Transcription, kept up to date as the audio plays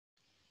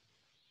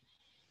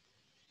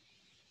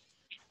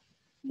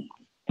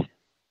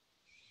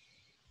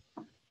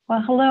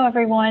Well, hello,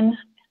 everyone,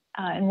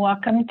 and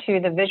welcome to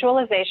the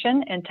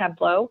Visualization in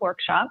Tableau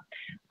workshop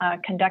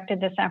conducted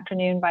this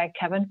afternoon by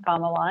Kevin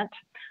Fomalont.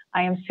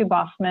 I am Sue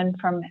Bossman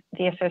from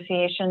the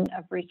Association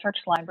of Research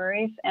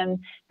Libraries and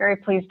very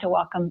pleased to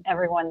welcome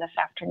everyone this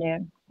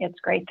afternoon. It's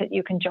great that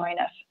you can join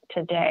us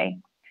today.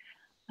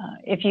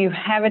 If you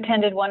have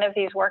attended one of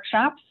these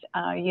workshops,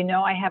 you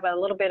know I have a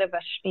little bit of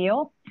a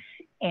spiel.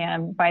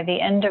 And by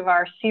the end of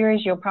our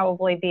series, you'll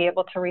probably be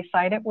able to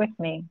recite it with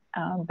me.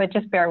 But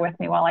just bear with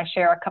me while I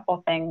share a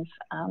couple things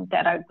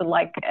that I would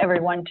like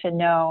everyone to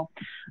know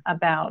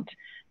about.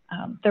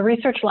 The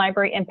Research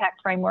Library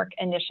Impact Framework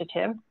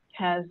Initiative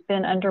has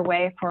been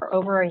underway for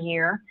over a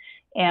year.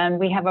 And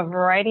we have a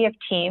variety of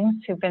teams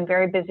who've been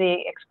very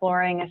busy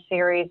exploring a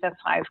series of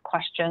 5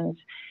 questions.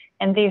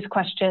 And these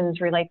questions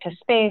relate to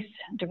space,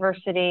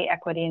 diversity,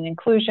 equity and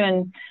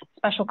inclusion,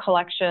 special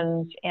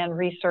collections, and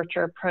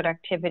researcher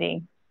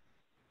productivity.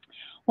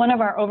 One of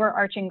our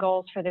overarching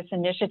goals for this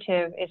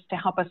initiative is to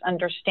help us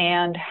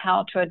understand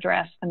how to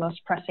address the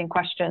most pressing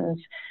questions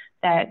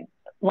that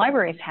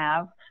libraries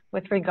have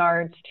with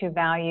regards to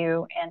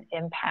value and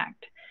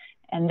impact.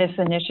 And this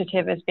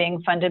initiative is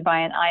being funded by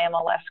an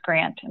IMLS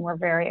grant, and we're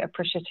very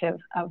appreciative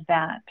of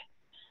that.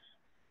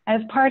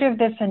 As part of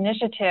this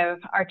initiative,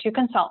 our 2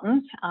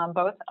 consultants,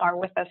 both are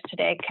with us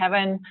today.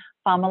 Kevin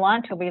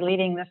Fomalont, who'll be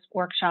leading this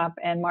workshop,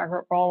 and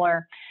Margaret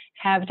Roller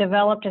have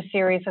developed a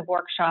series of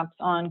workshops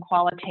on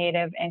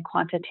qualitative and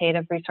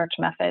quantitative research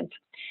methods.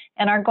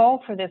 And our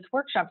goal for this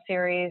workshop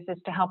series is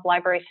to help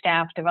library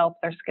staff develop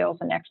their skills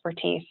and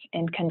expertise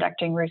in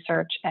conducting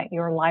research at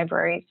your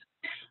libraries.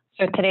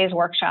 So today's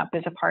workshop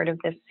is a part of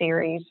this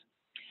series.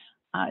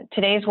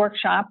 Today's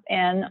workshop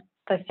and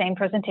the same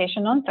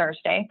presentation on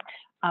Thursday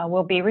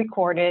will be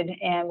recorded,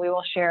 and we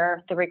will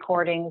share the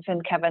recordings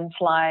and Kevin's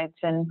slides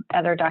and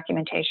other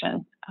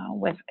documentation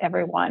with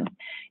everyone.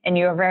 And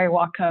you are very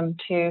welcome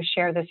to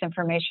share this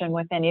information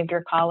with any of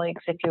your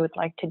colleagues if you would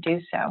like to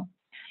do so.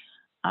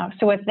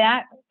 So with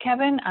that,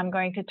 Kevin, I'm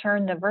going to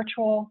turn the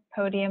virtual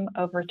podium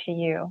over to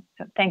you.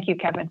 So thank you,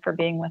 Kevin, for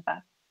being with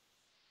us.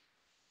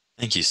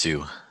 Thank you,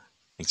 Sue.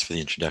 Thanks for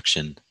the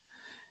introduction.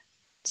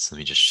 So let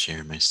me just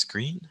share my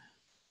screen.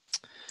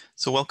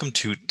 So welcome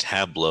to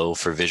Tableau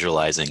for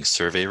visualizing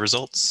survey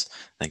results.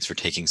 Thanks for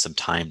taking some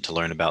time to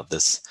learn about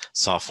this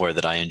software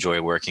that I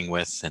enjoy working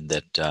with, and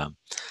that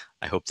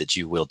I hope that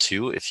you will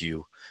too if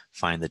you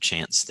find the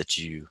chance that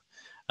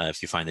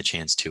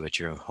to at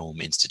your home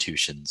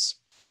institutions.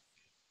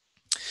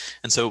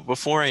 And so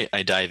before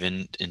I dive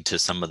into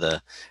some of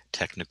the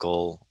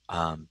technical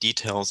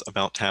details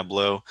about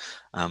Tableau,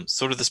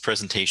 sort of this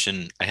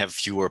presentation, I have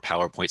fewer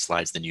PowerPoint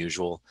slides than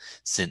usual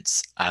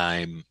since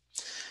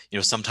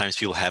sometimes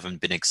people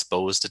haven't been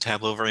exposed to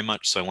Tableau very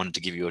much, so I wanted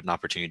to give you an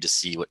opportunity to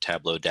see what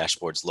Tableau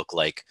dashboards look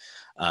like,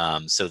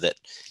 so that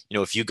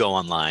if you go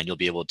online, you'll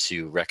be able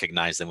to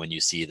recognize them when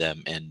you see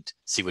them and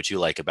see what you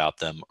like about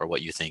them or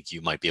what you think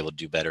you might be able to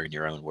do better in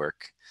your own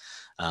work.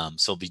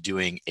 So I'll be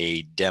doing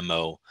a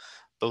demo,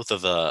 both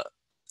of a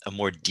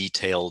more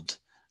detailed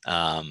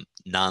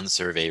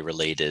non-survey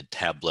related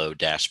Tableau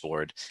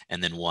dashboard,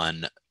 and then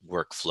one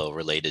workflow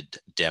related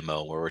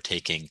demo where we're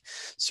taking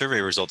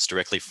survey results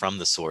directly from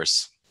the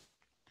source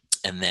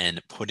and then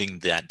putting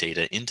that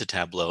data into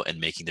Tableau and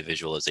making the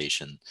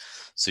visualization.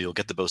 So you'll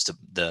get the best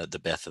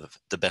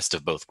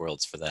of both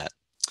worlds for that.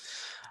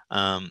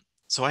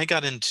 So I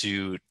got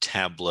into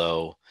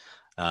Tableau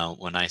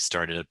when I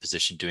started a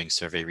position doing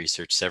survey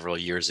research several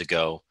years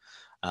ago.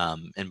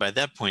 And by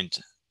that point,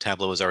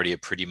 Tableau was already a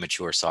pretty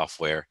mature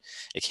software.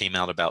 It came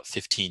out about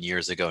 15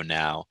 years ago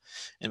now,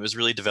 and it was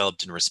really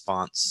developed in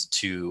response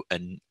to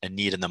a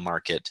need in the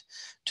market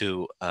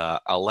to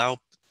allow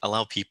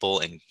people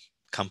and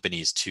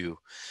companies to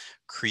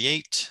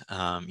create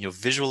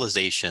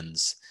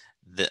visualizations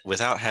that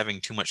without having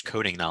too much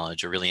coding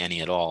knowledge or really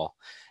any at all,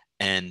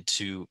 and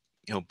to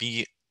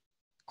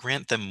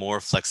grant them more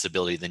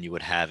flexibility than you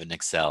would have in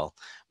Excel.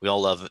 We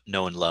all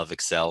know and love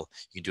Excel.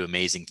 You can do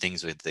amazing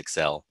things with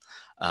Excel,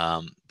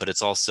 but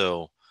it's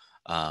also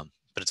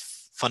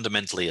it's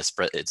fundamentally it's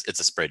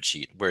a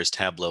spreadsheet, whereas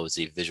Tableau is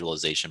a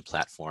visualization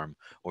platform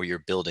where you're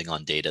building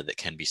on data that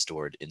can be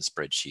stored in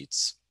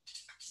spreadsheets.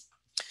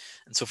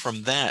 And so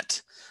from that,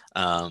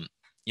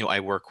 I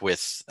work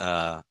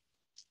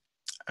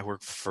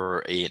for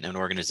an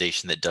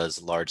organization that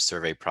does large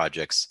survey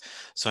projects.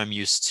 So I'm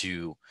used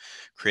to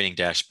creating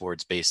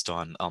dashboards based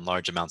on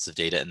large amounts of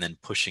data and then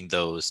pushing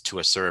those to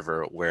a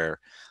server where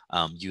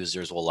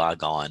users will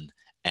log on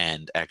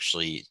and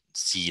actually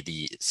see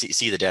the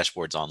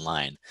dashboards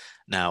online.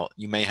 Now,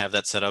 you may have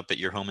that set up at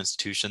your home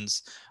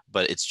institutions,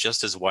 but it's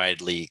just as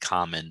widely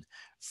common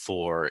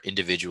for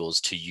individuals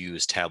to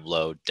use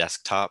Tableau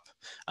desktop,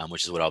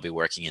 which is what I'll be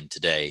working in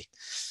today,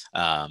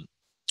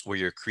 where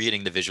you're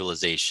creating the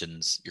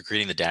visualizations, you're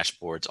creating the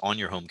dashboards on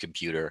your home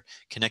computer,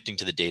 connecting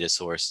to the data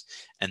source,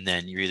 and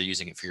then you're either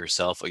using it for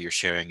yourself or you're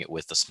sharing it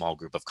with a small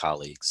group of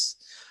colleagues.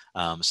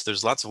 So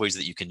there's lots of ways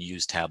that you can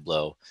use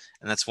Tableau,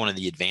 and that's one of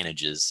the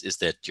advantages, is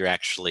that you're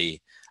actually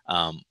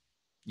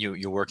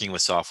you're working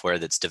with software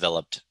that's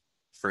developed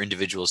for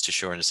individuals to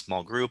share in a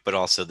small group, but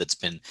also that's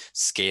been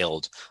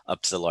scaled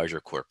up to the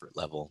larger corporate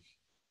level.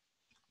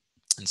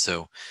 And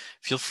so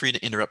feel free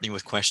to interrupt me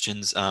with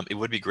questions. It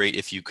would be great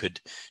if you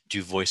could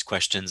do voice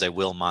questions. I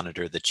will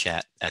monitor the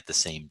chat at the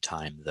same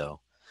time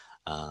though.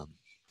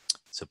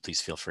 So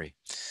please feel free.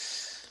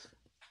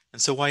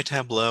 And so why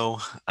Tableau?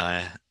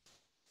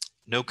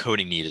 No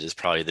coding needed is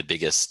probably the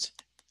biggest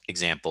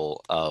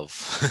example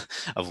of,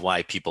 of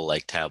why people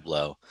like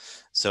Tableau.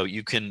 So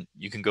you can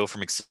go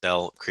from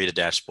Excel, create a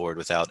dashboard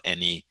without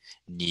any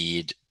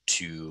need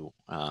to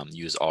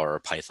use R or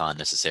Python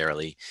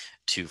necessarily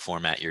to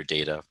format your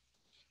data.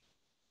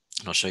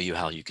 And I'll show you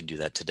how you can do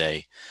that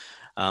today.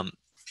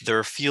 There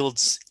are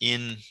fields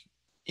in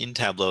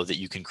Tableau that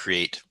you can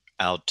create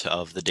out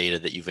of the data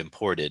that you've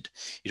imported.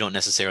 You don't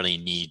necessarily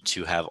need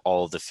to have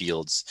all of the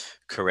fields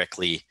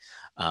correctly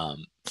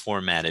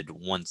formatted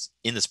once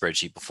in the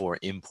spreadsheet before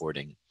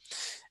importing.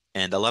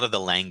 And a lot of the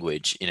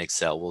language in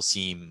Excel will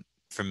seem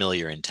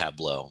familiar in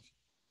Tableau.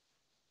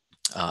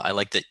 I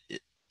like that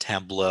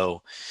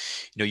Tableau,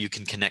 you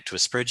can connect to a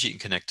spreadsheet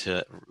and connect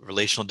to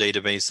relational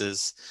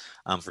databases.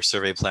 For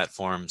survey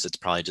platforms, it's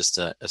probably just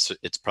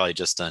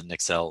an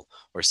Excel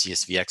or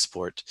CSV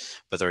export,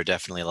 but there are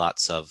definitely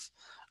lots of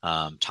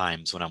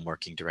times when I'm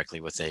working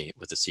directly with a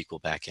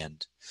SQL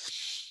backend.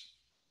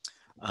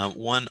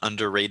 One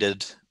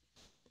underrated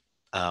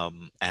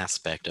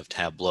aspect of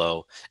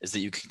Tableau is that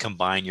you can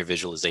combine your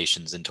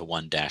visualizations into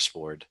one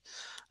dashboard.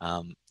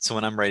 So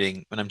when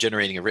I'm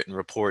generating a written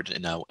report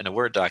in a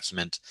Word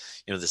document,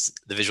 the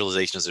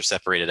visualizations are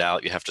separated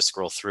out. You have to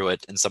scroll through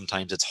it, and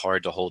sometimes it's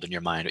hard to hold in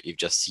your mind what you've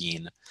just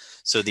seen.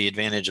 So the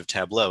advantage of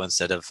Tableau,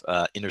 instead of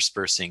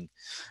interspersing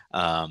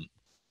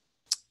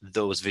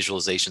those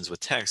visualizations with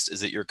text,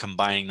 is that you're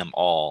combining them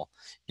all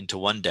into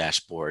one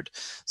dashboard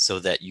so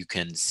that you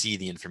can see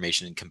the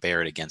information and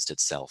compare it against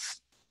itself.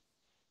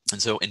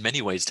 And so in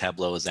many ways,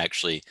 Tableau is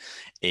actually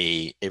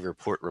a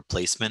report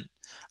replacement,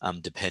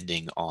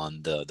 depending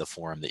on the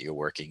forum that you're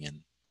working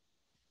in.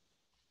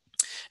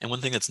 And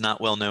one thing that's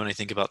not well known, I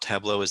think, about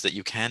Tableau is that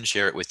you can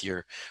share it with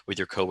your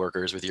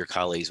coworkers, with your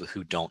colleagues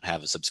who don't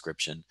have a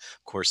subscription.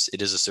 Of course,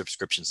 it is a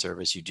subscription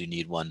service. You do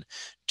need one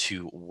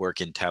to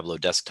work in Tableau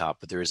desktop,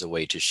 but there is a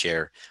way to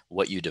share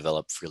what you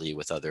develop freely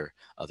with other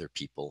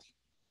people.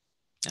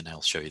 And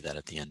I'll show you that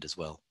at the end as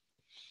well.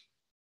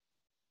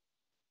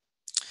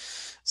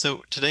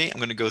 So today I'm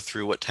going to go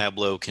through what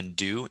Tableau can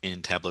do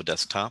in Tableau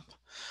desktop.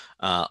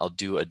 I'll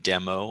do a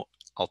demo.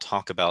 I'll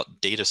talk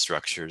about data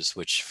structures,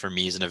 which for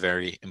me is a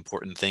very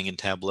important thing in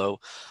Tableau.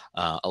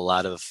 A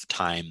lot of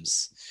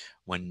times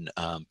when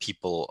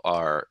people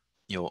are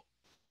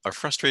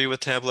frustrated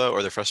with Tableau,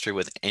 or they're frustrated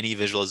with any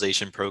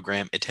visualization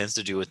program, it tends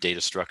to do with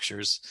data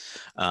structures,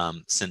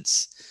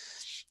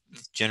 since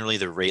generally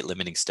the rate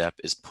limiting step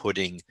is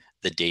putting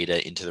the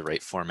data into the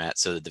right format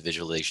so that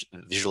the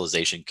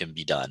visualization can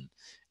be done.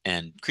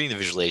 And creating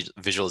the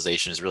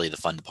visualization is really the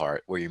fun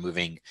part, where you're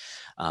moving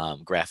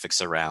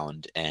graphics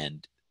around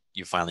and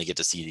you finally get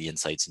to see the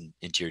insights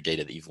into your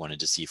data that you've wanted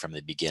to see from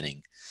the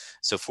beginning.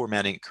 So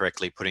formatting it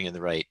correctly, putting it in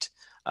the right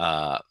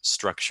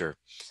structure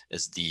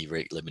is the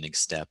rate limiting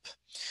step.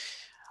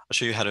 I'll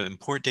show you how to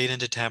import data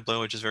into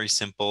Tableau, which is very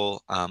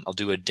simple. I'll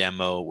do a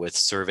demo with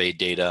survey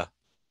data,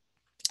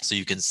 so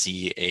you can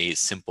see a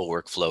simple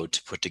workflow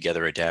to put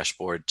together a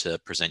dashboard to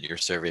present your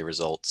survey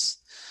results.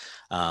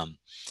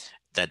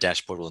 That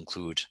dashboard will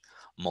include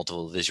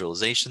multiple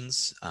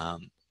visualizations,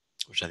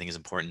 which I think is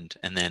important,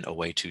 and then a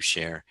way to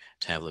share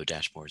Tableau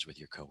dashboards with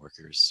your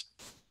coworkers.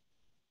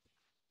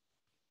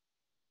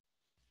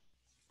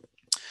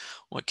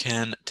 What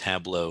can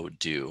Tableau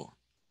do?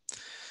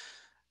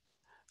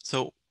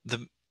 So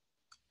when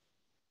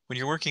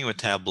you're working with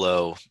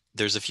Tableau,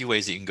 there's a few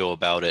ways that you can go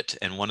about it,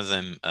 and one of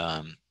them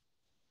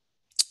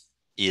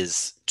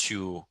is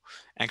to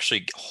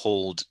actually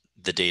hold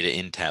the data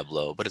in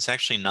Tableau, but it's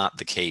actually not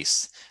the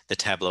case that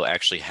Tableau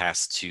actually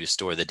has to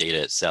store the data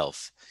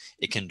itself.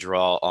 It can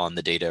draw on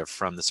the data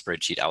from the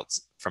spreadsheet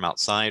from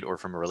outside or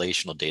from a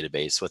relational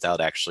database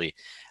without actually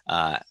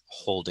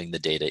holding the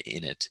data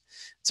in it.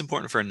 It's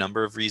important for a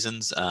number of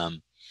reasons.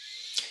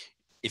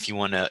 If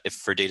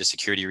for data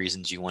security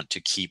reasons you want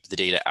to keep the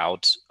data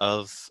out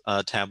of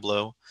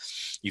Tableau,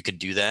 you can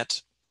do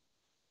that.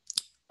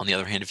 On the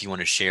other hand, if you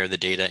want to share the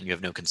data and you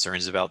have no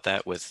concerns about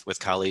that with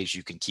colleagues,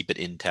 you can keep it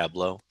in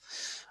Tableau.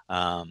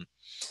 And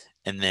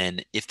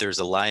then if there's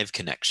a live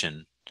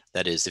connection,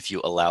 that is, if you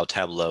allow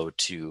Tableau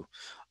to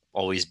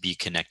always be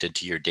connected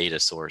to your data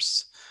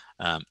source,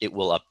 it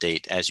will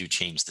update as you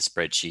change the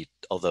spreadsheet,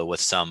 although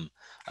with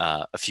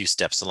a few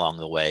steps along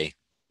the way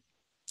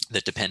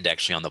that depend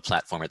actually on the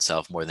platform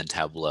itself more than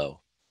Tableau.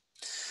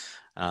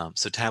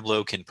 So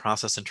Tableau can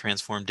process and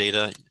transform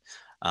data.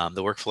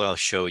 The workflow I'll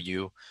show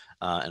you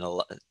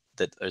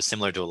that are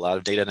similar to a lot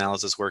of data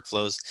analysis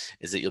workflows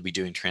is that you'll be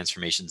doing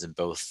transformations in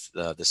both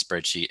the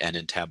spreadsheet and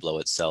in Tableau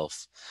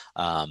itself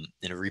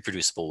in a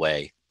reproducible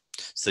way,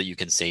 so that you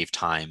can save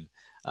time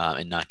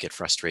and not get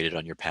frustrated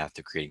on your path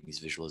to creating these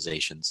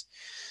visualizations.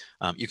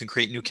 You can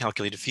create new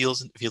calculated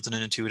fields in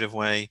an intuitive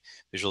way.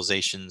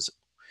 Visualizations,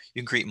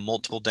 You can create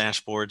multiple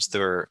dashboards.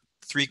 There are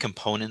 3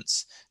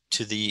 components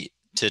to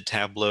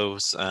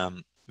Tableau's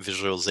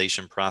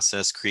visualization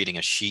process: creating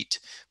a sheet,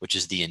 which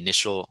is the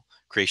initial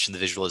creation of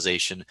the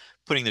visualization,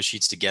 putting those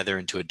sheets together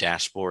into a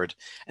dashboard,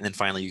 and then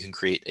finally you can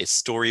create a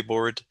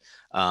storyboard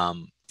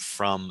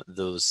from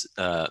those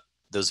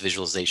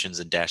visualizations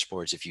and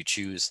dashboards if you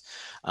choose.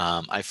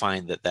 I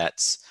find that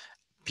that's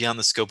beyond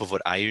the scope of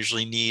what I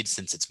usually need,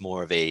 since it's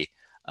more of a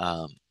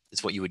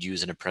it's what you would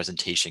use in a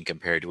presentation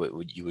compared to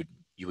what you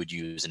would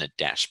use in a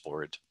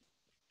dashboard.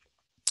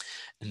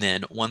 And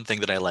then one thing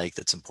that I like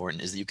that's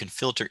important is that you can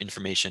filter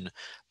information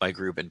by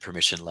group and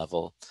permission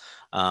level.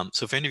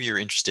 So if any of you are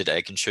interested,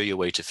 I can show you a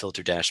way to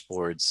filter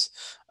dashboards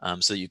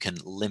so you can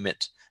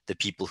limit the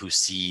people who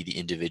see the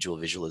individual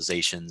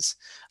visualizations.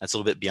 That's a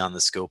little bit beyond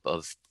the scope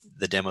of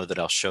the demo that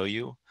I'll show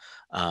you,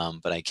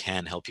 but I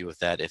can help you with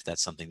that if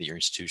that's something that your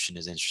institution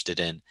is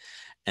interested in.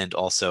 And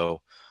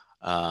also,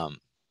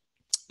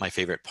 my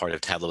favorite part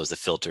of Tableau is the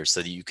filter,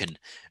 so that you can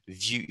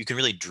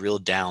really drill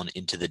down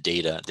into the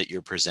data that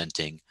you're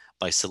presenting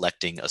by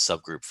selecting a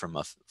subgroup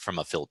from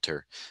a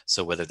filter.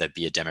 So whether that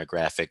be a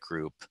demographic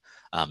group,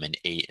 an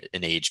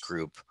age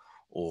group,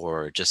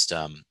 or just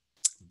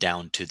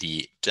down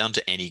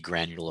to any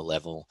granular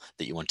level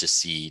that you want to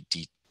see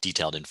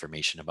detailed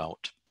information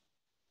about.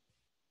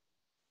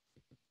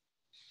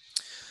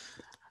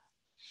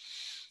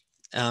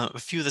 A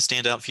few of the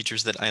standout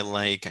features that I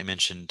like, I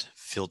mentioned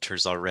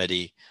filters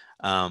already.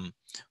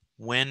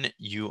 When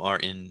you are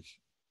in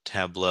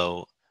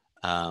Tableau,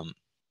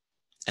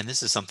 and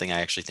this is something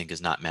I actually think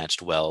is not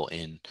matched well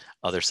in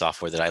other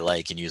software that I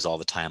like and use all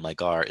the time,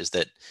 like R, is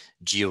that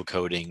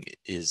geocoding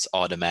is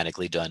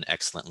automatically done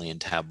excellently in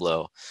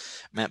Tableau.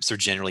 Maps are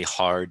generally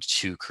hard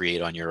to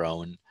create on your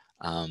own.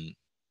 You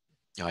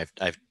know,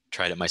 I've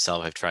tried it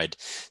myself. I've tried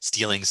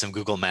stealing some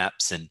Google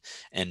Maps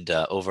and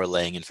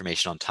overlaying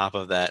information on top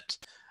of that.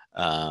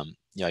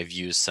 You know, I've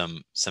used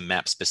some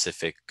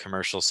map-specific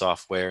commercial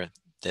software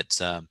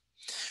that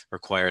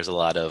requires a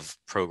lot of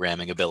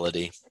programming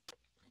ability.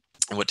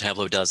 And what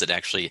Tableau does,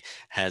 it's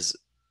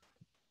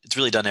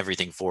really done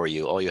everything for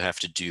you. All you have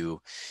to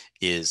do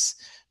is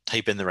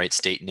type in the right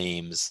state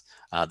names,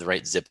 the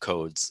right zip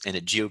codes, and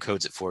it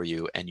geocodes it for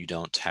you, and you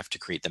don't have to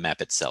create the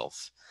map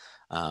itself.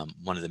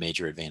 One of the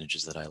major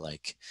advantages that I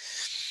like.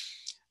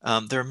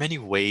 There are many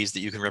ways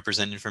that you can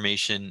represent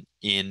information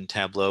in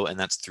Tableau, and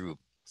that's through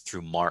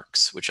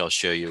marks, which I'll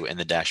show you in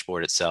the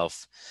dashboard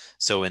itself.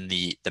 So in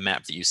the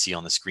map that you see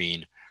on the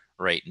screen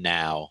right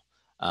now,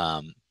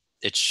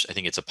 I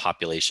think it's a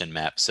population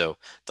map. So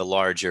the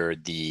larger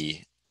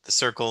the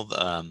circle,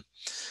 the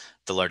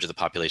larger the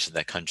population of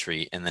that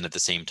country. And then at the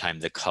same time,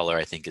 the color,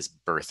 I think, is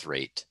birth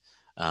rate.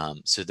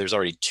 So there's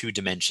already 2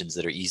 dimensions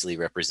that are easily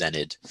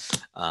represented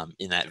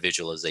in that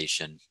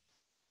visualization.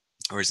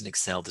 Whereas in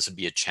Excel, this would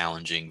be a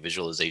challenging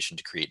visualization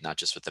to create, not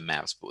just with the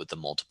maps, but with the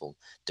multiple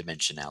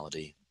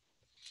dimensionality.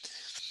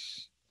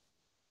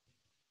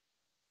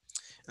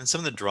 And some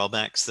of the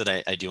drawbacks that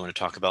I do want to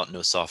talk about: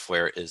 no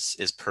software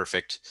is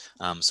perfect.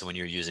 So when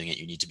you're using it,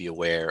 you need to be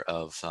aware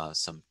of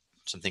some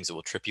things that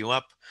will trip you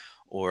up,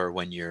 or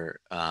when you're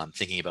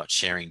thinking about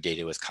sharing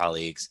data with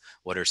colleagues,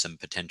 what are some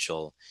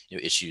potential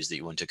issues that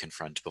you want to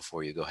confront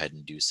before you go ahead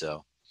and do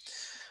so.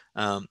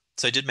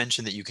 So I did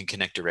mention that you can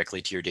connect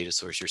directly to your data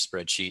source, your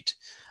spreadsheet.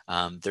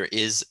 There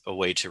is a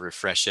way to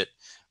refresh it,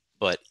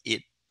 but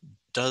it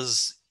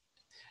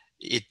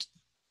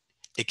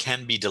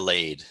can be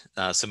delayed.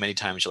 So many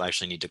times you'll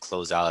actually need to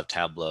close out of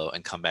Tableau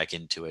and come back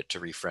into it to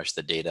refresh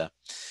the data.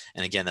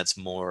 And again, that's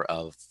more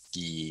of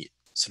the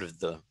sort of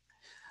the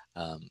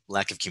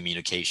lack of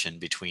communication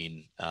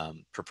between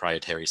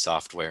proprietary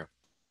software.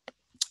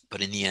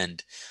 But in the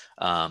end,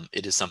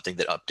 it is something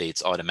that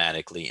updates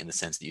automatically, in the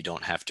sense that you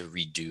don't have to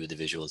redo the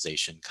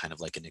visualization, kind of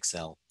like in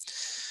Excel.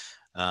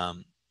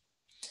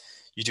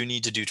 You do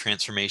need to do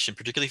transformation,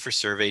 particularly for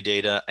survey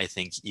data. I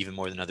think even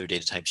more than other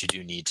data types, you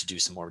do need to do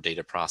some more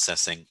data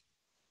processing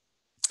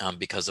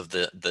because of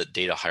the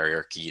data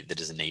hierarchy that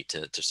is innate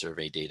to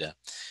survey data.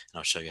 And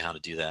I'll show you how to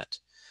do that.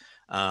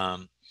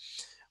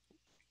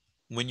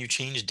 When you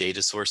change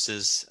data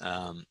sources,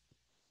 when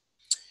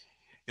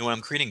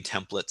I'm creating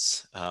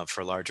templates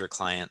for larger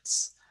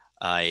clients,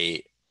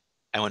 I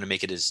want to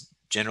make it as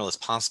general as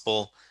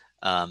possible,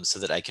 so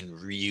that I can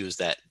reuse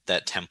that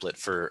template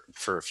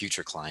for a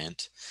future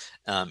client.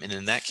 And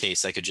in that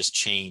case, I could just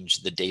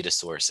change the data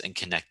source and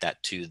connect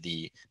that to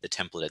the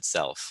template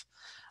itself.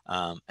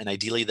 And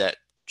ideally, that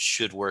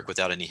should work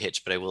without any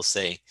hitch. But I will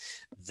say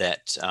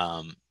that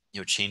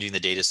changing the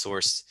data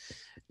source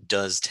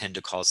does tend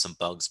to cause some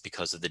bugs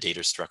because of the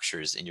data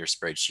structures in your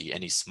spreadsheet.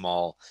 Any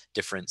small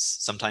difference,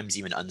 sometimes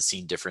even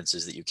unseen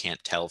differences that you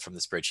can't tell from the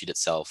spreadsheet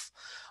itself,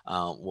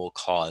 will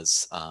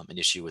cause an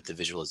issue with the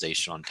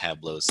visualization on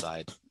Tableau's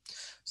side.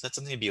 So that's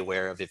something to be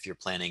aware of if you're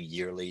planning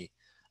yearly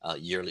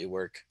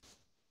work,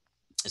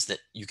 is that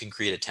you can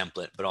create a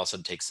template, but also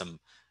take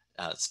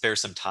spare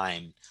some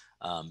time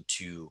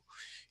to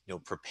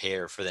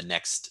prepare for the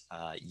next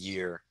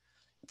year,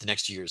 the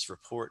next year's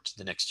report,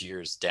 the next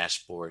year's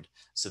dashboard,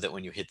 so that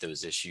when you hit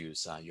those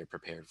issues, you're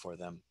prepared for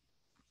them.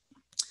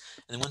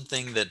 And one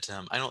thing that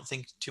I don't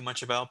think too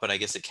much about, but I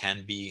guess it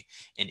can be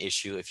an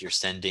issue if you're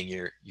sending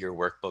your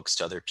workbooks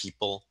to other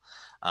people,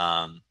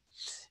 um,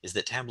 is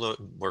that Tableau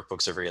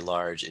workbooks are very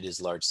large. It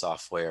is large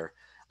software.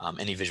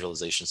 Any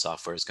visualization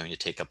software is going to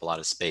take up a lot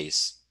of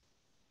space.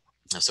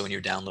 So when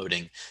you're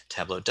downloading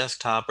Tableau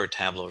Desktop or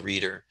Tableau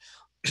Reader,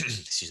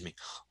 excuse me,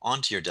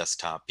 onto your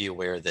desktop, be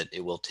aware that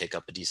it will take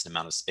up a decent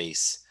amount of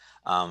space,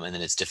 and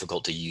then it's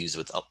difficult to use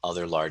with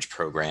other large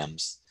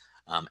programs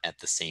at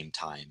the same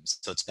time.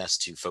 So it's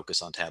best to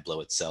focus on Tableau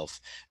itself,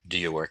 do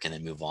your work, and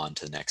then move on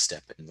to the next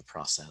step in the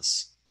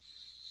process.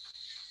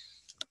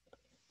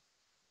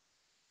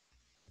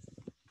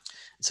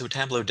 So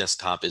Tableau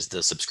Desktop is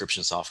the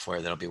subscription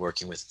software that I'll be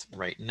working with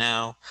right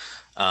now.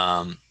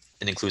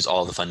 It includes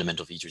all the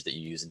fundamental features that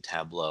you use in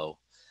Tableau.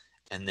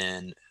 And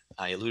then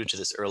I alluded to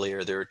this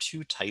earlier, there are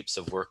two types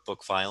of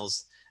workbook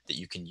files that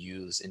you can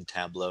use in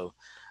Tableau,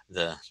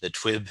 the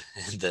TWIB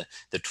and the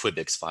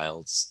TWIBX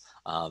files,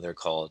 they're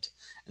called.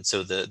 And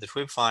so the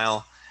TWIB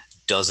file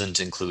doesn't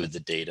include the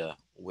data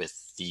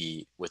with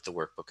the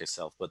workbook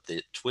itself, but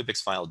the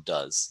TWIBX file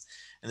does.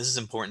 And this is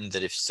important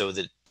that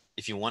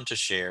if you want to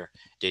share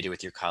data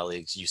with your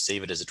colleagues, you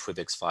save it as a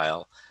TWIBX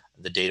file.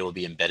 The data will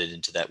be embedded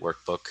into that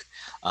workbook.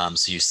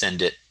 So you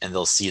send it and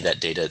they'll see that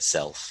data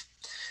itself.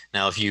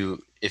 Now, if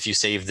you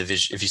save the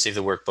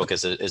workbook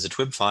as a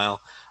TWIB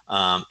file,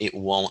 it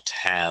won't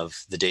have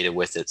the data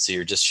with it. So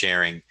you're just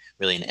sharing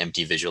really an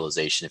empty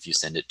visualization if you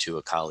send it to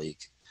a colleague.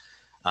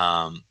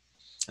 And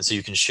so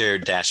you can share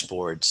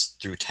dashboards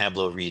through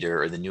Tableau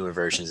Reader, or the newer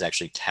version is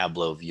actually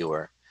Tableau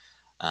Viewer.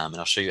 And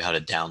I'll show you how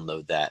to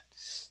download that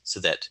so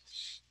that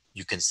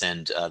you can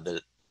send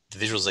the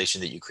visualization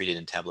that you created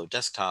in Tableau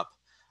Desktop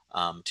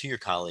to your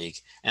colleague,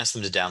 ask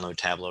them to download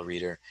Tableau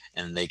Reader,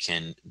 and they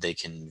can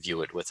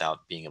view it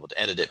without being able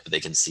to edit it, but they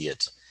can see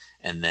it.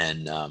 And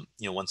then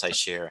once I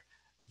share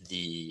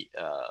the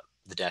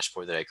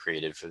dashboard that I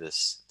created for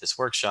this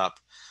workshop,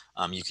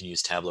 you can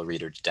use Tableau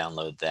Reader to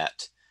download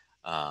that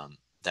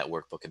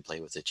workbook and play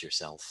with it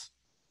yourself.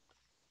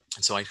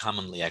 And so I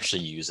commonly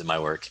actually use in my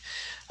work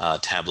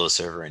Tableau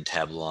Server and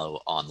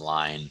Tableau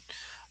Online,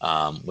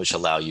 which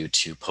allow you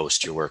to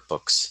post your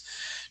workbooks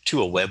to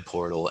a web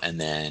portal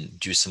and then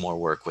do some more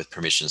work with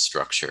permission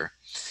structure.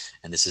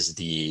 And this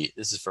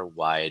is for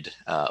wide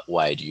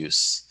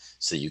use,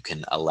 so you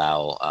can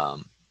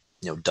allow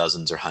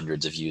dozens or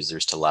hundreds of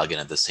users to log in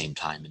at the same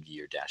time and view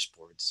your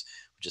dashboards,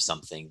 which is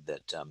something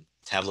that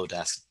Tableau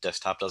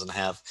Desktop doesn't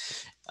have.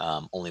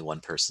 Only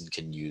one person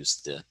can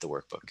use the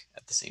workbook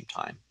at the same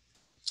time.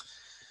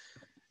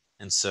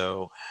 And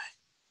so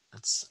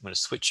I'm going to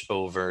switch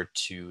over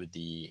to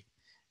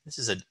this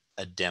is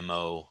a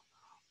demo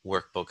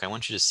workbook. I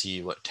want you to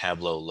see what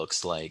Tableau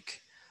looks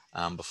like.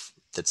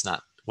 That's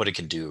not what it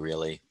can do,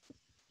 really.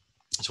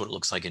 That's what it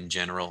looks like in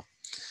general.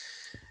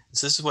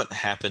 So this is what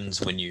happens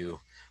when you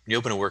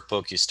open a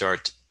workbook.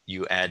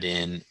 You add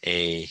in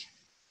a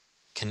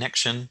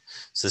connection.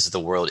 So this is the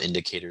world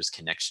indicators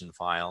connection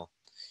file.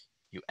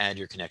 You add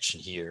your connection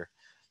here,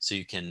 so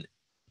you can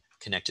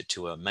connect it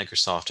to a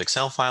Microsoft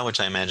Excel file, which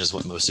I imagine is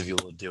what most of you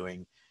will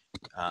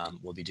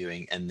be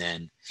doing, and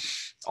then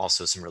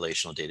also some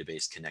relational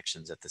database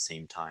connections at the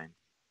same time.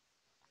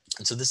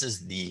 And so this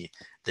is the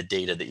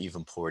data that you've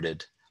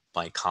imported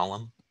by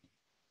column.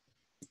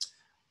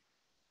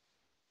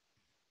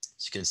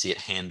 So you can see it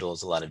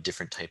handles a lot of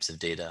different types of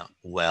data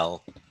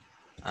well.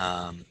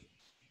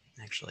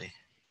 Actually,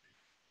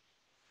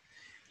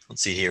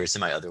 let's see here. It's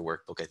in my other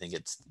workbook. I think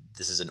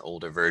this is an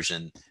older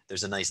version.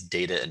 There's a nice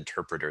data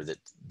interpreter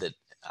that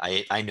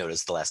I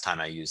noticed the last time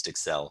I used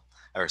the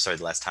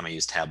last time I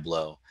used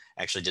Tableau.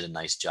 I actually did a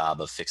nice job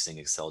of fixing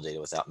Excel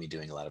data without me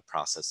doing a lot of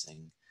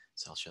processing.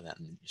 So I'll show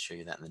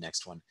you that in the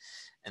next one.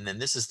 And then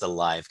this is the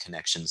live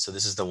connection. So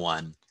this is the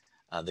one,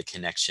 the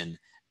connection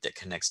that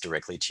connects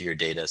directly to your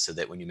data, so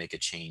that when you make a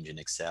change in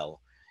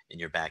Excel in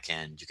your back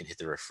end, you can hit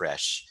the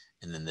refresh,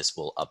 and then this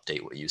will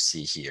update what you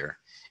see here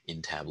in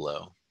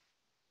Tableau.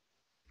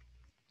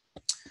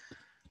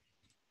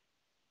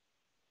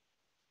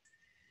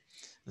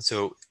 And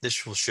so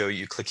this will show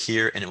you, click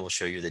here and it will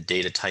show you the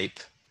data type,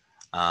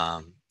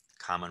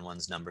 common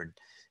ones, numbered,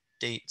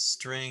 date,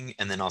 string,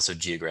 and then also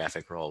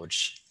geographic role,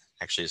 which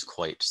actually is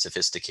quite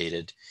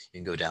sophisticated. You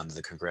can go down to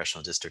the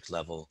congressional district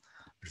level.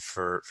 But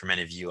for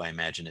many of you, I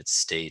imagine it's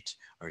state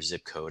or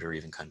zip code or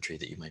even country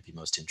that you might be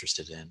most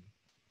interested in.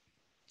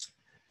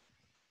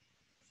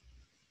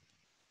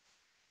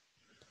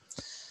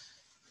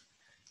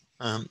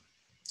 And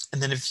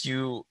then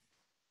you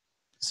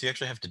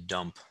actually have to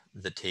dump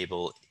the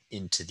table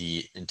into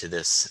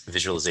this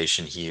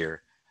visualization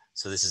here.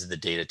 So this is the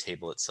data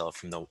table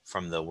itself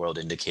from the world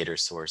indicator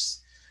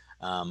source.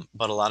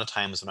 But a lot of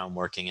times when I'm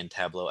working in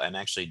Tableau, I'm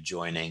actually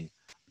joining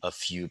a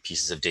few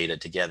pieces of data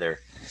together.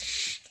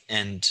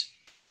 And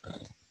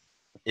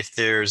if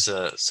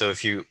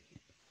you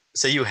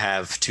say you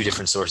have two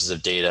different sources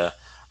of data,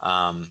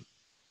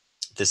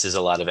 this is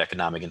a lot of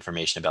economic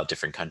information about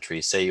different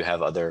countries. Say you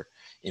have other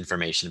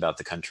information about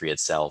the country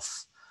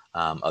itself,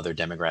 other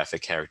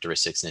demographic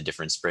characteristics in a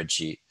different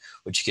spreadsheet.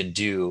 What you can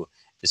do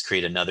is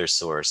create another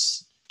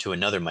source to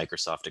another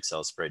Microsoft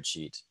Excel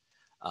spreadsheet.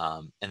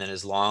 And then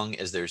as long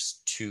as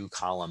there's two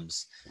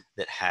columns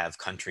that have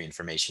country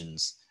information,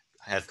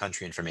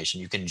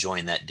 you can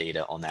join that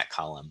data on that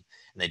column,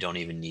 and they don't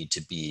even need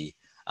to be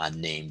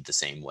named the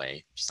same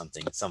way,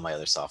 something some of my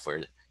other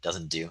software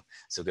doesn't do.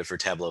 So good for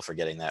Tableau for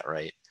getting that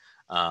right.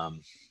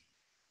 And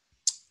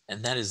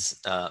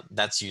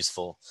that's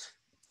useful.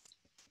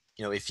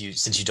 You know,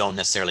 since you don't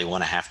necessarily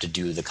want to have to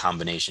do the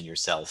combination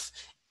yourself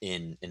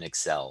in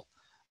Excel,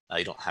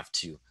 you don't have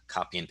to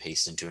copy and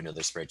paste into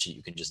another spreadsheet.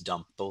 You can just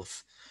dump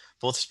both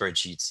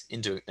spreadsheets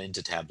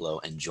into Tableau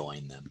and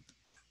join them.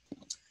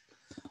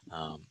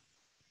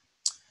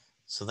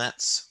 So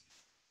that's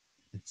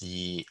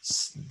the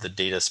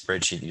data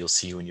spreadsheet that you'll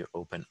see when you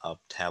open up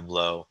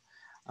Tableau.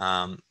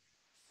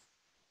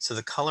 So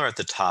the color at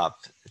the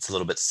top, it's a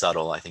little bit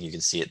subtle. I think you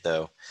can see it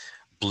though.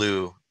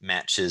 Blue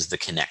matches the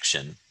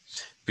connection.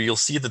 But you'll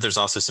see that there's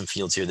also some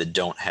fields here that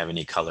don't have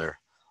any color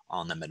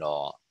on them at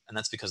all. And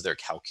that's because they're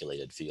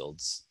calculated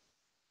fields.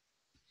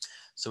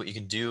 So what you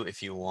can do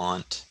if you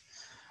want,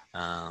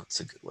 it's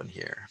a good one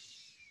here.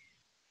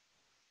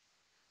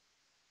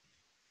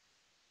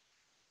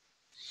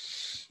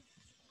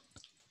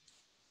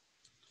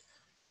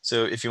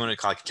 So if you want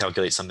to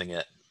calculate something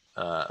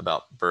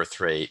about birth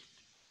rate,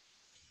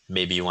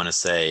 maybe you want to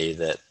say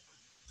that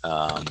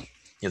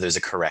you know, there's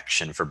a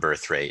correction for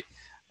birth rate,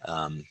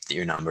 that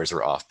your numbers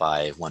were off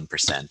by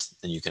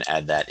 1%, then you can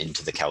add that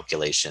into the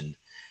calculation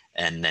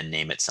and then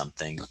name it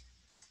something,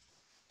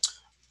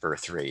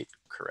 birth rate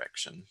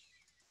correction.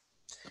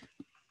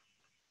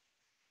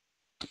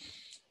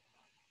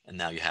 And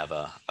now you have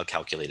a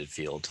calculated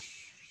field.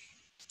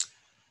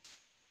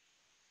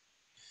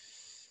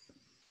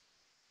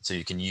 So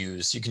you can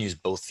use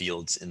both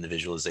fields in the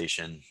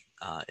visualization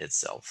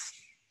itself.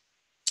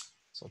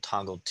 So I'll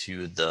toggle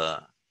to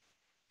the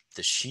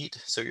sheet.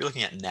 So what you're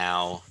looking at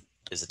now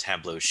is a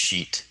Tableau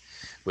sheet,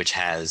 which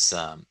has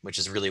which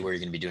is really where you're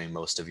going to be doing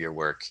most of your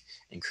work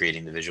in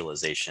creating the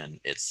visualization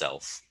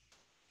itself.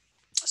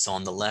 So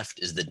on the left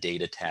is the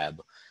data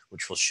tab,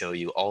 which will show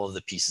you all of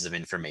the pieces of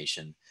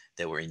information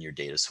that were in your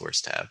data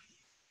source tab.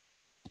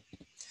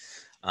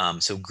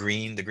 So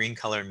the green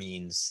color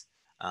means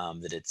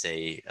that it's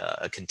a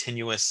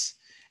continuous,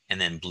 and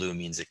then blue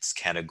means it's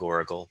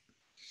categorical,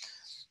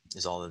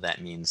 is all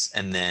that means.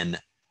 And then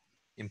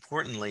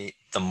importantly,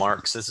 the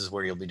marks, this is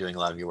where you'll be doing a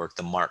lot of your work.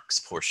 The marks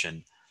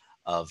portion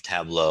of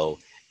Tableau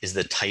is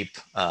the type,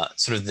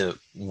 sort of the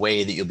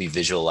way that you'll be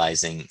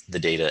visualizing the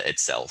data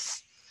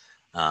itself.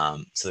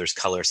 So there's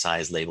color,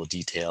 size, label,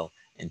 detail,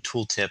 and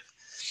tooltip.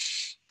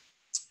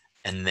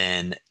 And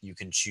then you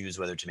can choose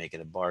whether to make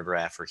it a bar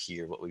graph, or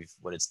here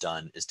what it's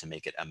done is to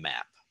make it a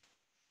map,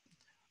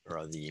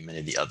 or many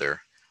of the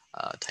other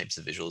types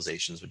of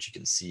visualizations, which you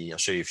can see. I'll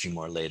show you a few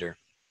more later.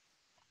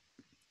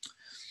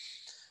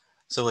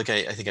 So like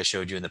I think I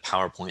showed you in the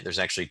PowerPoint, there's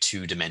actually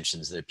two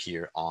dimensions that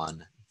appear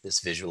on this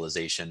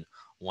visualization.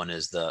 One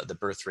is the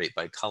birth rate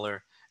by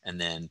color,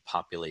 and then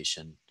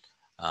population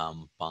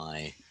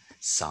by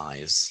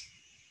size.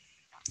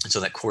 And so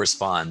that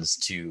corresponds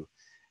to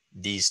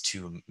these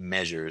two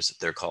measures,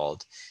 they're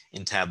called.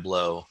 In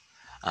Tableau,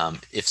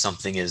 if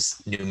something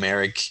is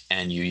numeric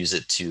and you use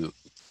it to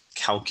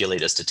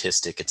calculate a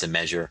statistic, it's a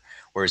measure,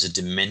 whereas a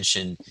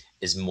dimension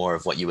is more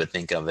of what you would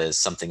think of as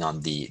something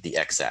on the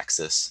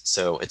x-axis.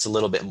 So it's a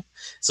little bit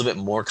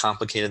more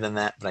complicated than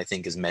that, but I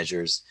think as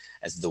measures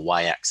as the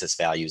y-axis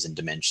values and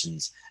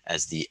dimensions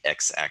as the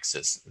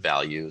x-axis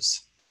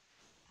values.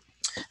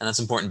 And that's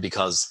important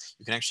because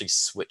you can actually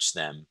switch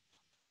them.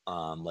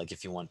 Like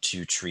if you want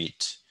to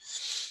treat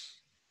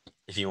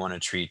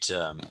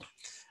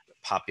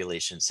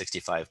population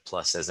 65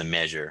 plus as a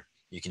measure,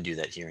 you can do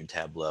that here in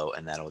Tableau,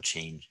 and that will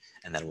change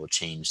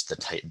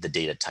the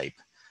data type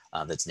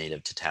that's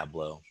native to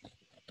Tableau.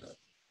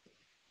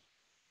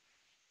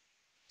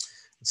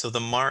 So the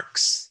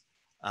marks,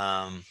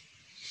 I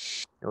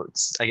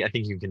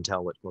think you can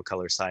tell what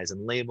color, size,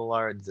 and label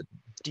are. The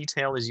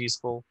detail is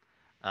useful.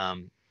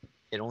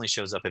 It only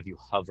shows up if you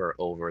hover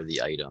over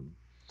the item,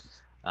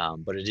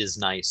 but it is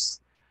nice,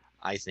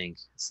 I think,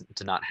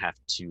 to not have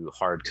to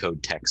hard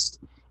code text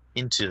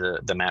into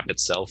the map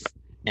itself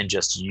and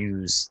just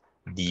use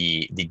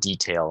the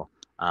detail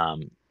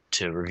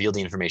to reveal the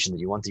information that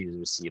you want the user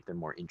to see if they're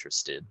more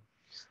interested.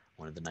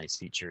 One of the nice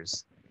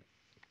features.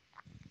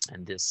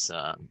 And this,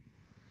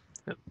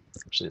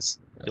 actually this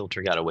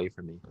filter got away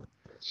from me.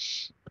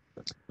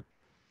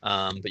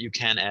 But you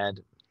can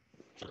add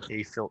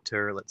a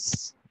filter. What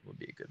would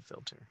be a good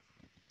filter?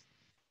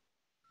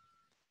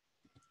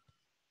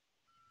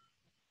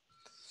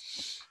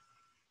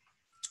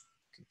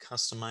 You can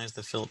customize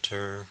the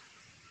filter.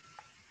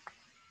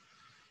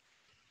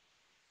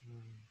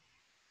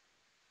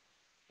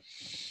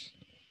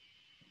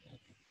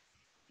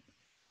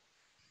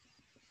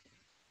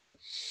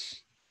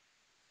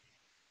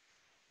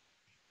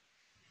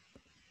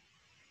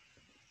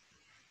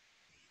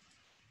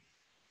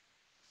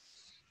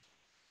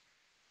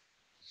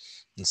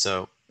 And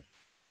so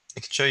I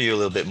can show you a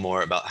little bit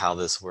more about how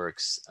this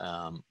works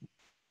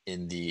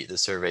in the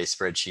survey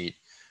spreadsheet.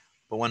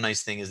 But one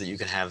nice thing is that you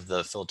can have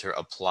the filter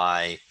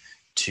apply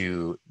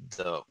to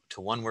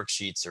one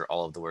worksheets or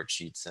all of the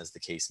worksheets, as the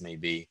case may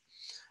be.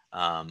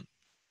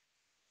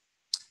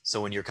 So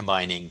when you're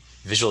combining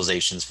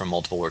visualizations from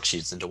multiple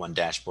worksheets into one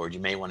dashboard, you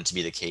may want it to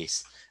be the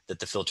case that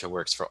the filter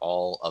works for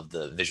all of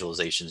the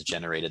visualizations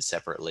generated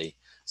separately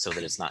so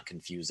that it's not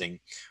confusing.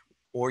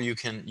 Or you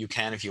can,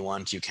 if you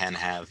want, you can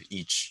have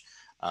each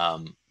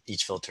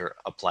filter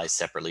apply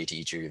separately to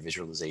each of your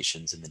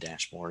visualizations in the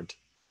dashboard.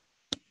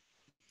 I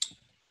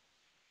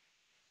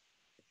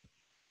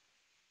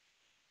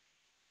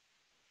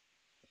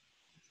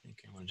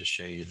think I wanted to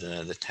show you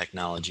the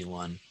technology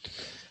one.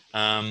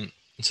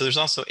 So there's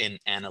also an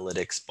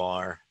analytics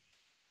bar,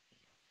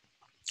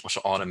 which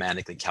will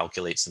automatically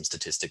calculate some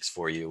statistics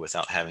for you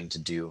without having to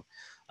do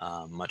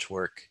much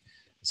work.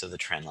 So the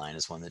trend line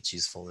is one that's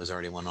useful. There's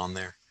already one on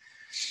there.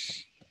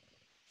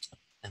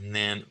 And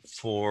then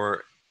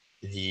for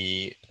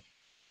the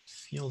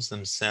fields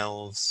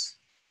themselves,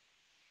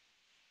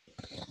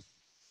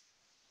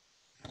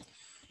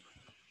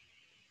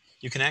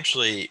 you can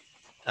actually,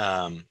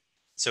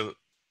 so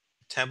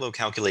Tableau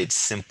calculates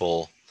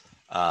simple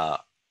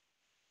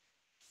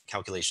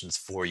calculations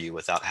for you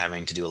without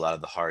having to do a lot of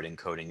the hard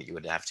encoding that you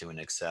would have to in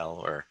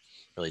Excel or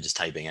really just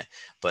typing it.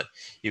 But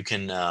you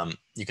can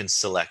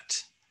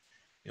select,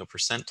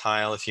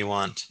 percentile if you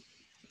want,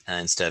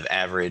 instead of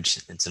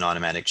average. It's an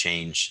automatic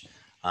change.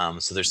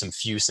 So there's some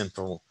few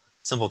simple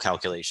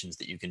calculations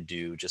that you can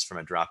do just from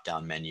a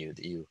drop-down menu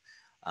that you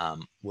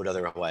would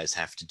otherwise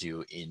have to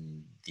do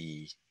in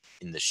the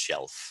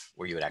shelf,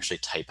 where you would actually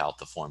type out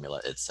the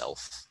formula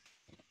itself.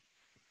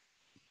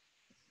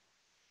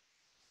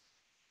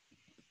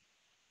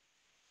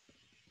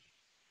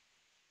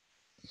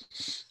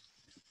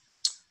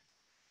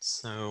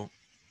 So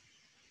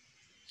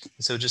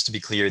just to be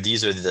clear,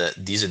 these are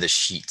the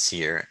sheets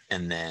here,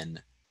 and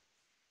then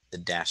the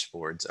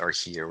dashboards are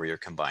here where you're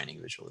combining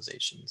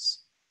visualizations.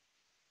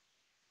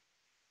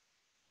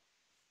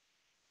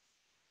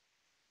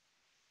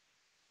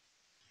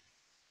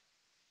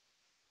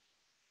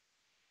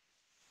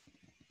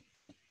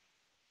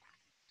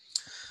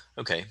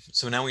 Okay,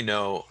 so now we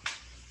know,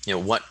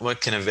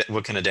 what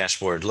can a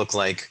dashboard look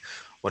like?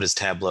 What is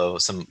Tableau?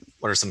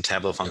 What are some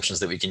Tableau functions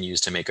that we can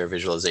use to make our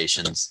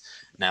visualizations?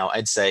 Now,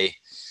 I'd say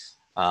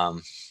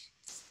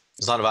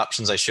there's a lot of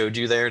options I showed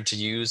you there to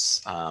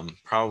use.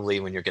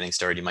 Probably when you're getting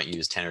started, you might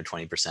use 10 or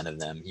 20% of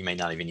them. You may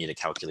not even need a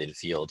calculated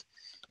field.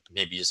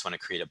 Maybe you just want to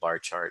create a bar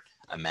chart,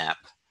 a map.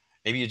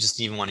 Maybe you just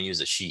even want to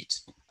use a sheet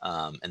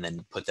and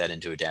then put that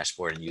into a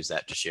dashboard and use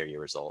that to share your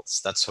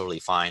results. That's totally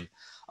fine.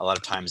 A lot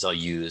of times I'll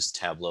use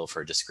Tableau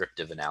for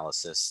descriptive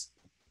analysis,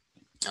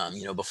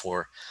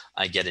 before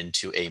I get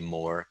into a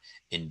more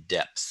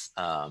in-depth,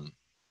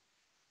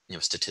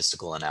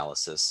 statistical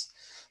analysis.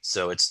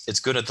 So it's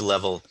good at the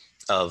level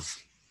of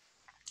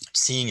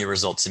seeing your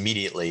results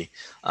immediately,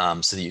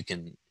 so that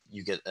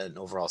you get an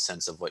overall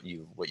sense of what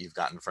you've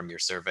gotten from your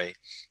survey,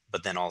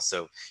 but then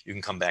also you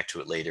can come back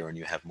to it later when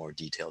you have more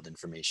detailed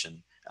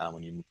information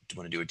when you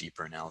want to do a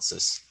deeper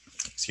analysis.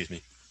 Excuse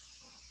me.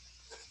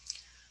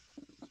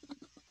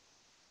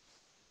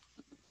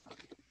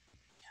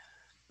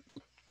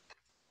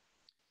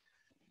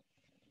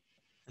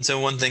 And so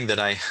one thing that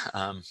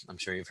I'm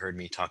sure you've heard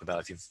me talk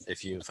about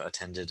if you've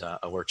attended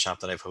a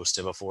workshop that I've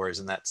hosted before,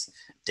 and that's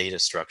data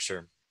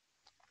structure.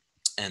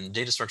 And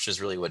data structure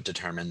is really what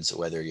determines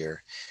whether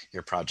your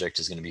project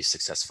is going to be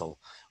successful,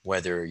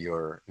 whether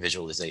your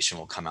visualization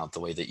will come out the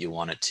way that you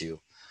want it to.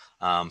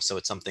 So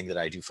it's something that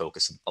I do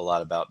focus a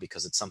lot about,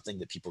 because it's something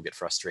that people get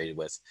frustrated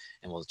with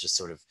and will just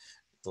sort of,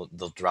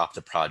 they'll drop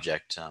the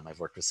project. I've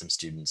worked with some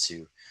students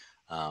who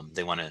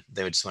they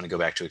would just want to go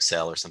back to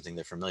Excel or something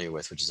they're familiar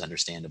with, which is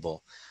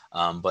understandable.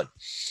 But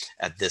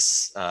at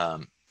this,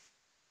 when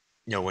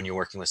you're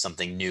working with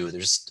something new,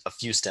 there's a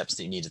few steps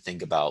that you need to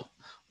think about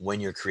when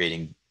you're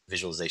creating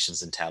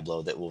visualizations in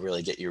Tableau that will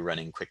really get you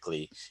running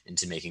quickly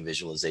into making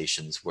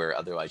visualizations, where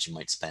otherwise you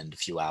might spend a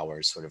few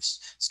hours sort of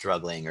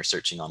struggling or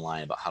searching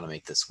online about how to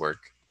make this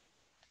work.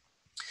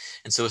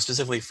 And so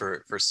specifically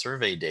for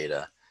survey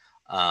data,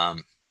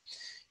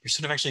 you're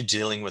sort of actually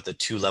dealing with a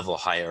two-level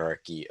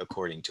hierarchy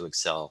according to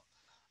Excel,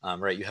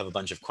 right? You have a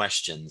bunch of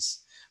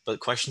questions, but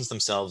questions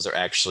themselves are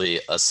actually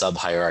a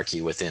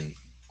sub-hierarchy within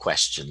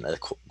question, a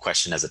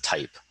question as a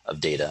type of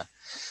data.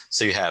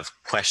 So you have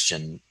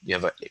questions,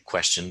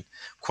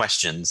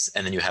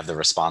 and then you have the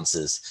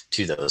responses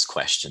to those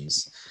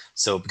questions.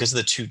 So because of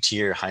the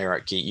two-tier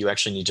hierarchy, you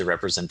actually need to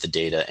represent the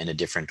data in a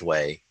different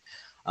way.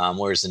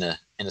 Whereas in a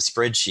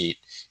spreadsheet,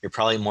 you're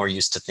probably more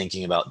used to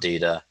thinking about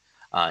data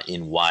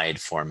in wide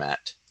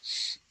format,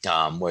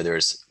 where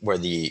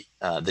the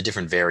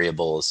different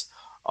variables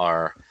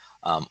are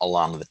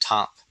along the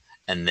top,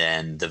 and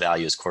then the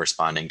values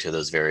corresponding to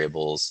those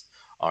variables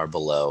are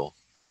below.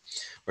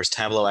 Whereas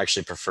Tableau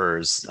actually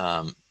prefers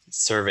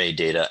survey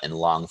data in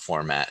long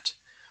format,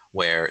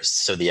 where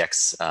the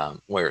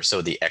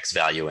X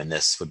value in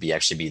this would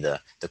actually be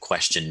the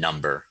question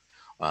number,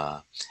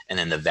 and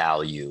then the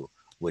value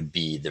would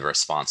be the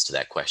response to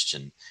that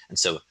question. And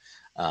so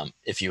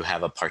if you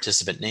have a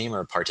participant name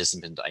or a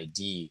participant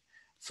ID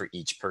for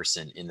each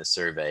person in the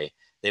survey,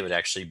 they would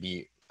actually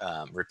be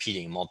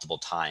repeating multiple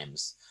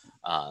times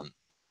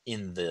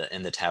in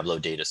the Tableau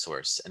data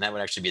source, and that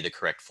would actually be the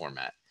correct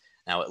format.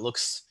 Now it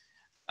looks,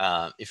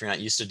 if you're not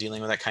used to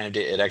dealing with that kind of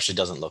data, it actually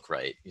doesn't look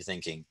right. You're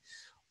thinking,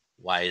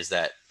 why is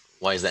that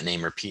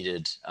name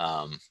repeated?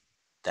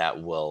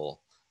 That will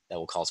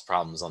cause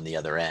problems on the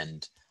other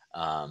end.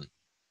 And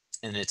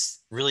it's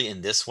really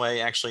in this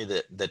way, actually,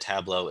 that the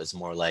Tableau is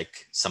more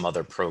like some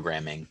other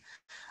programming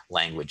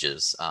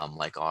languages,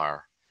 like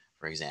R,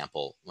 for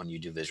example. When you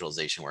do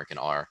visualization work in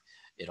R,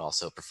 it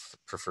also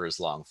prefers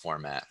long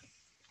format.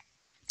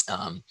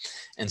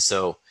 And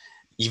so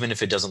even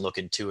if it doesn't look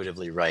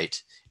intuitively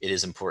right, it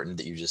is important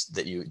that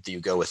you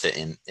go with it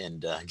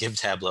and give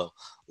Tableau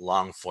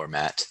long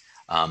format,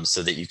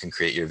 so that you can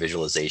create your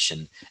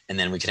visualization. And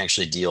then we can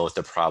actually deal with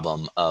the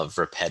problem of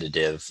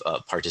repetitive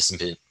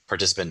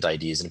participant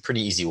IDs in a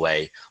pretty easy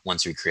way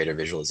once we create our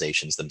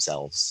visualizations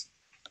themselves.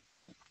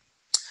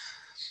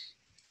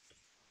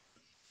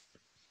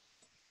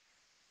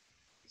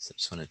 So I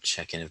just want to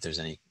check in if there's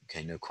any,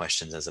 okay, no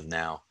questions as of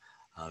now.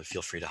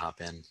 Feel free to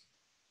hop in.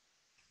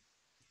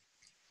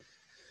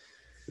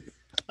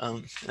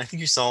 I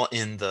think you saw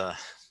in the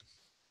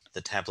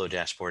Tableau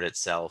dashboard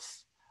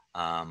itself,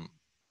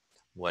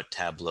 what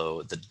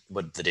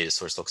the data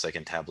source looks like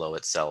in Tableau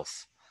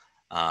itself.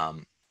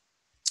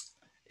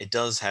 It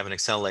does have an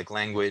Excel-like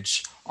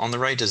language. On the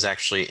right is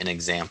actually an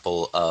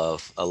example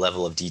of a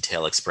level of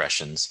detail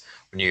expressions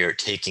when you're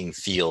taking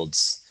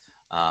fields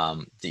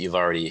that you've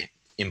already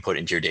input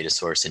into your data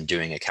source and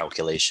doing a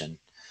calculation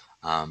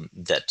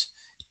that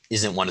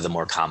isn't one of the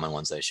more common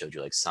ones that I showed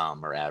you, like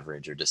sum or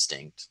average or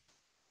distinct.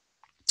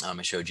 I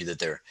showed you that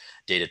there are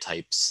data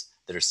types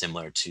that are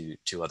similar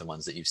to other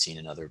ones that you've seen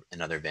in other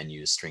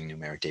venues, string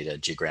numeric data,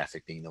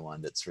 geographic being the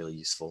one that's really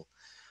useful.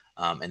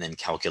 And then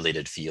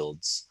calculated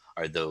fields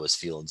are those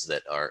fields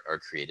that are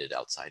created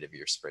outside of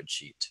your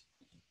spreadsheet.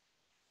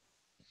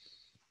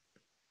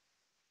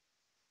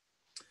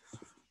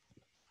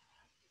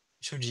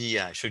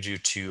 I showed you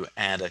to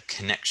add a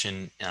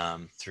connection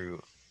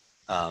through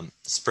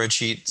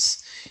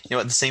spreadsheets.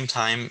 At the same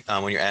time,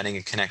 when you're adding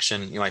a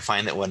connection, I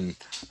find that when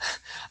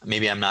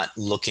maybe I'm not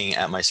looking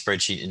at my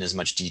spreadsheet in as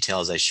much detail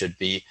as I should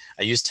be,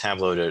 I use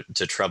Tableau to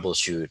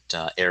troubleshoot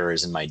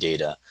errors in my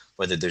data,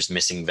 whether there's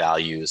missing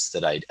values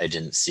that I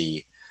didn't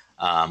see,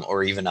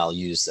 or even I'll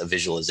use a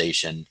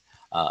visualization,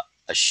 a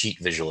sheet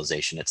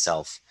visualization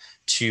itself,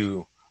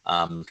 to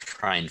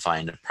try and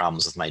find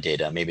problems with my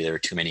data. Maybe there are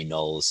too many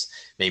nulls,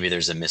 maybe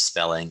there's a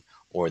misspelling,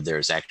 or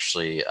there's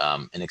actually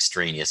an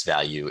extraneous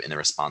value in the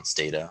response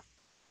data.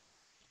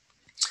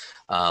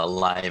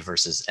 Live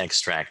versus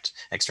extract.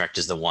 Extract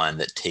is the one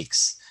that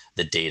takes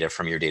the data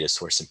from your data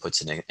source and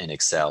puts it in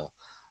Excel,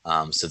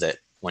 so that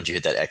once you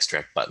hit that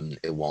extract button,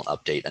 it won't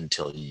update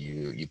until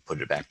you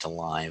put it back to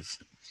live.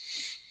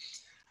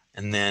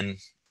 And then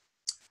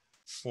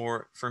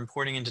for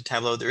importing into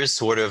Tableau, there is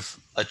sort of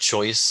a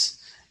choice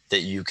that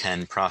you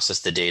can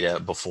process the data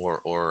before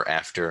or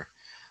after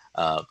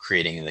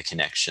creating the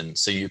connection.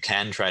 So you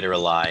can try to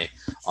rely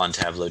on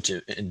Tableau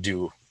to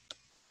do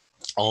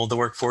all of the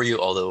work for you,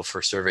 although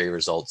for survey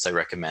results, I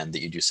recommend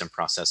that you do some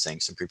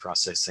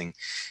pre-processing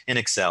in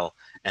Excel,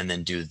 and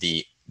then do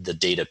the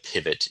data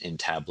pivot in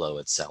Tableau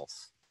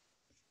itself.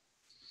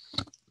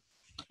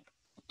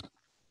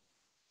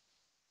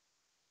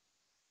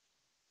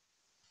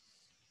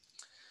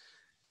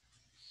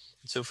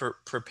 So for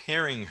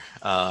preparing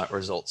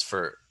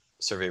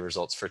survey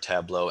results for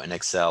Tableau and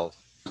Excel,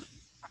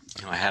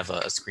 I have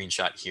a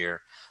screenshot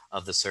here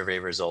of the survey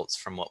results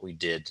from what we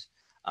did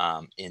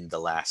in the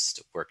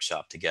last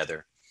workshop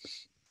together.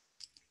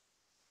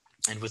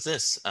 And with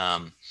this,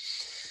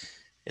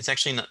 it's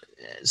actually not,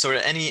 so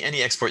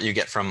any export you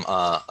get from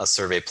a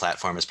survey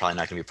platform is probably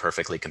not going to be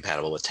perfectly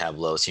compatible with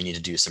Tableau, so you need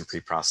to do some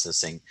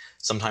pre-processing.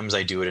 Sometimes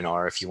I do it in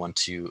R if you want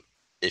to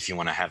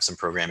have some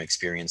program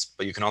experience,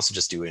 but you can also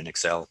just do it in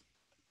Excel.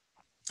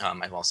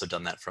 I've also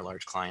done that for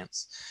large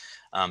clients,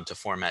 to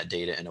format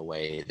data in a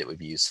way that would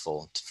be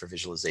useful for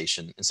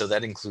visualization. And so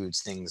that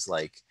includes things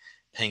like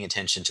paying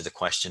attention to the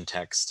question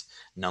text,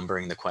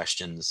 numbering the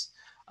questions,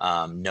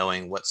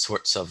 knowing what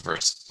sorts of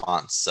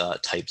response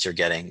types you're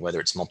getting, whether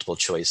it's multiple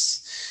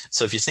choice.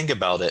 So if you think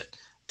about it,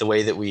 the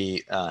way that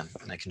we,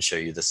 and I can show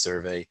you the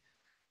survey,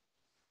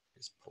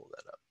 just pull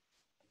that up.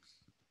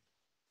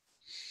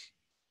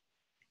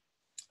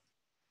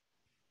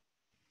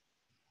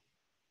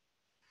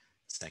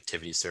 It's an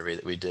activity survey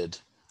that we did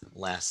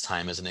last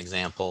time as an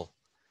example.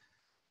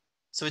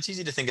 So it's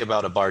easy to think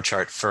about a bar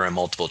chart for a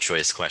multiple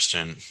choice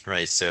question,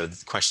 right? So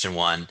question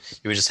one,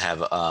 you would just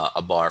have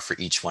a bar for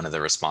each one of the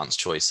response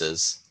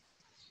choices.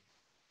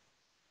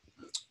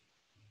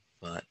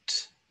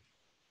 But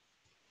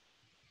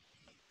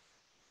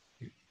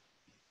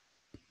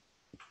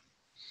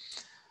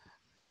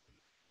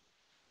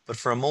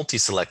for a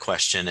multi-select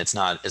question, it's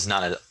not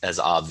as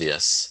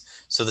obvious.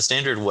 So the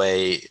standard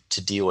way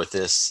to deal with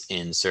this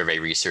in survey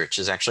research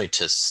is actually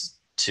to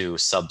to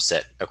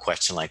subset a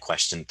question like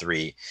question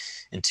 3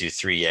 into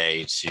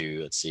 3A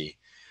to, let's see,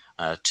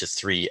 to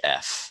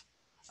 3F.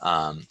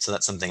 So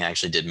that's something I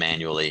actually did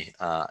manually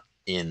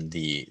in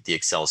the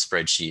Excel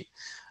spreadsheet.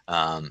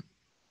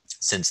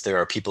 Since there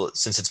are people,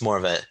 since it's more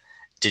of a,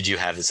 did you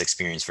have this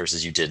experience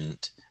versus you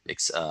didn't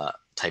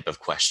type of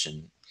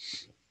question,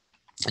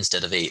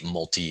 instead of a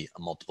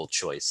multiple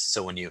choice.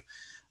 So when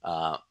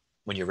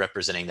you're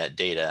representing that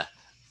data,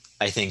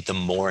 I think the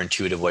more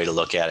intuitive way to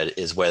look at it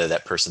is whether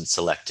that person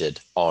selected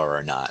R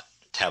or not,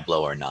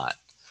 Tableau or not,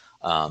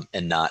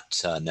 and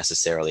not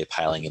necessarily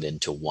piling it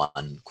into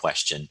one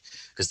question,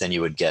 because then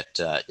you would get,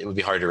 it would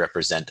be hard to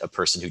represent a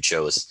person who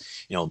chose,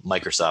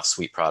 Microsoft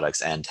Suite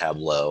products and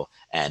Tableau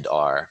and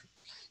R.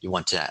 You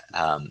want to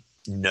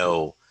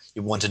know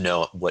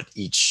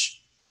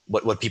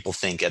what people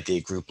think at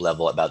the group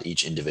level about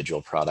each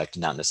individual product,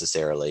 not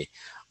necessarily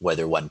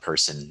whether one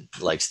person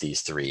likes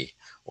these three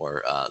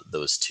or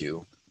those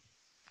two.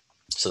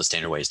 So the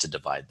standard way is to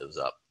divide those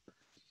up.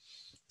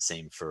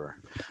 Same for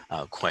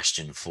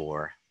question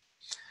 4.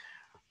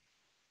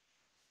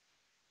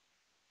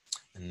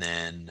 And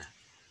then,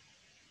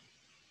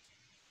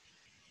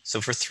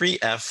 so for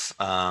 3F,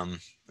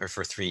 or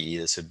for 3E,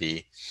 this would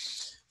be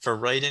for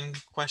write-in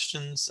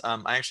questions.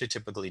 I actually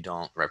typically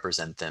don't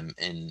represent them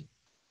in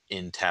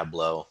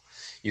Tableau.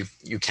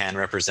 You can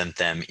represent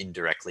them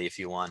indirectly if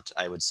you want.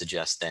 I would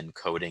suggest then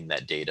coding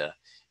that data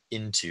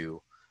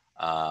into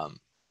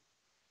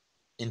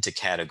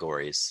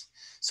categories.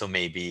 So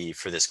maybe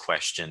for this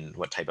question,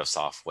 what type of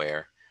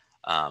software?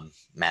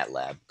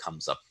 MATLAB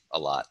comes up a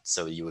lot.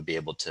 So you would be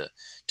able to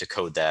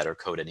code that, or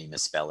code any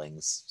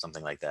misspellings,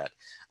 something like that,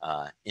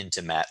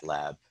 into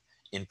MATLAB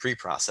in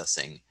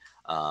pre-processing,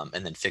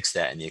 and then fix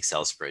that in the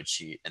Excel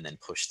spreadsheet and then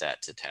push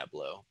that to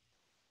Tableau.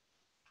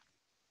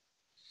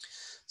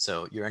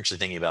 So you're actually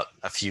thinking about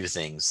a few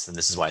things, and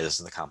this is why this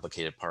is the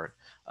complicated part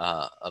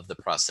of the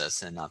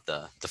process and not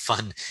the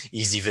fun,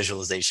 easy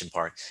visualization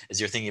part, is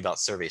you're thinking about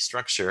survey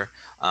structure,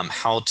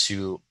 how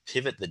to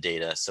pivot the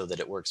data so that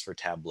it works for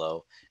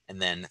Tableau,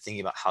 and then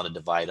thinking about how to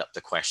divide up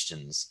the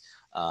questions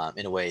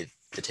in a way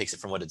that takes it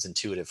from what is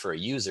intuitive for a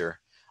user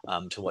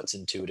to what's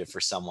intuitive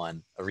for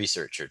someone, a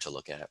researcher, to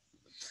look at.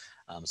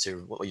 So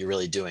what you're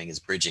really doing is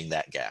bridging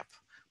that gap,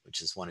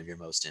 which is one of your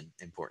most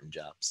important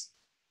jobs.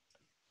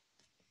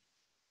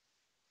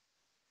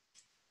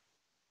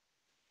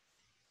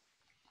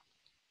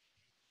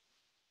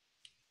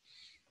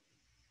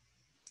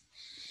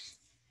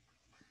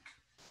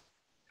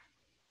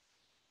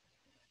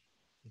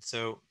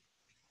 So,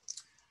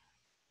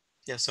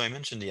 yeah, so I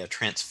mentioned,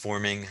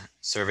 transforming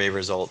survey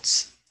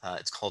results.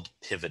 It's called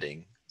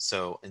pivoting.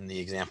 So in the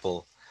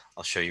example,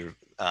 I'll show you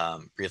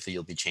briefly,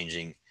 I'll be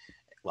changing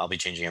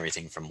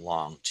everything from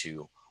long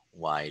to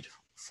wide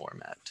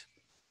format.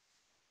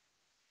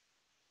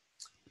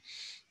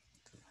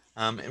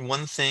 And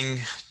one thing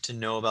to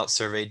know about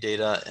survey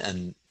data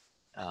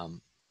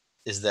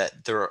is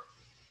that there are,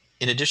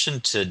 in addition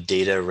to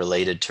data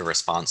related to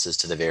responses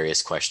to the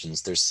various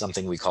questions, there's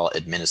something we call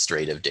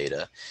administrative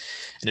data.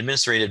 And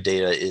administrative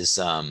data is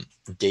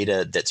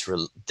data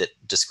that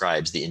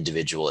describes the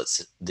individual.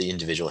 It's the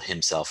individual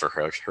himself or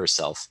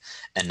herself,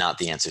 and not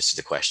the answers to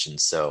the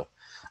questions. So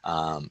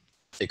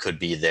it could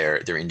be their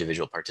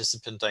individual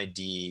participant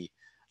ID.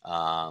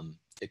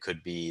 It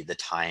could be the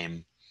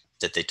time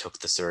that they took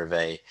the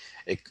survey.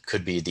 It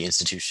could be the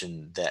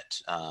institution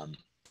that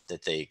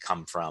they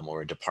come from,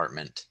 or a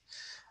department.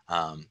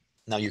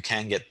 Now you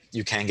can get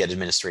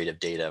administrative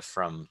data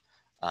from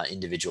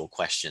individual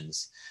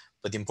questions,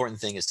 but the important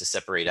thing is to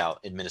separate out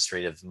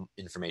administrative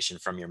information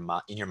from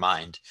in your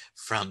mind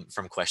from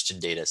question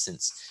data,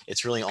 since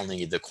it's really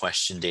only the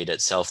question data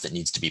itself that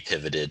needs to be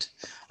pivoted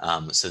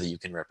so that you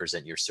can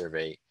represent your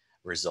survey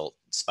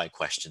results by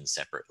question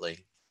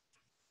separately.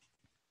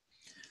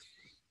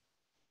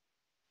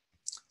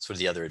 Sort of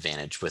the other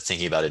advantage with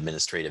thinking about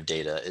administrative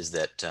data is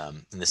that,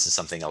 and this is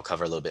something I'll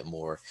cover a little bit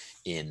more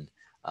in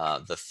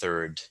the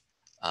third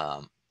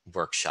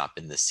workshop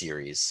in this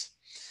series,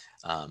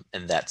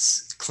 and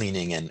that's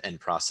cleaning and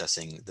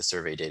processing the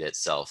survey data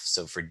itself.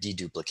 So for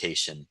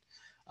deduplication,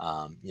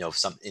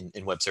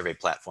 in web survey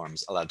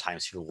platforms, a lot of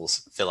times people will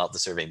fill out the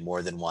survey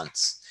more than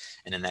once,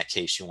 and in that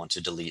case, you want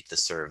to delete the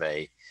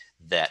survey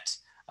that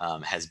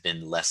has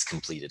been less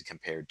completed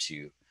compared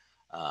to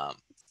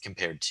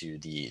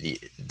the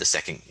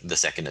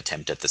second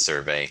attempt at the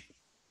survey.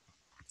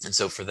 And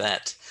so for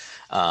that,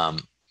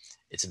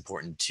 it's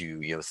important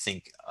to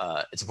think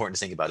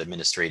about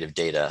administrative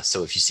data.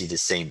 So if you see the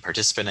same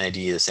participant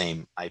ID, the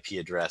same IP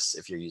address,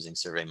 if you're using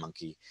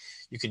SurveyMonkey,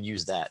 you can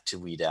use that to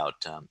weed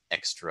out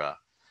extra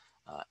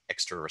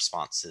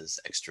responses,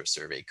 extra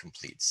survey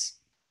completes.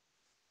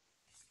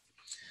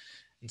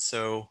 And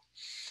so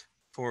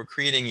for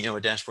creating a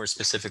dashboard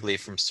specifically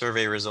from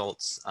survey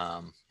results,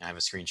 I have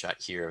a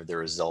screenshot here of the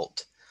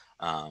result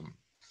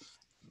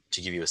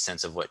to give you a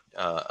sense of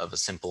of a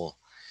simple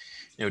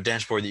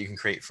dashboard that you can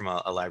create from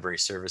a library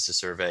services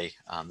survey,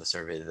 the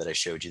survey that I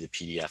showed you the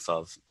PDF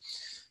of.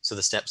 So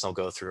the steps I'll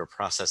go through are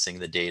processing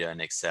the data in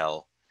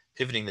Excel,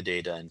 pivoting the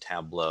data in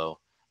Tableau,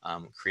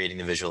 creating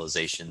the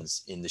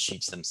visualizations in the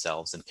sheets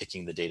themselves and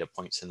picking the data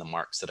points and the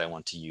marks that I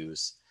want to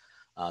use,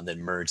 then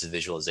merge the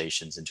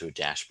visualizations into a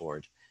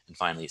dashboard, and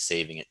finally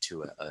saving it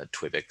to a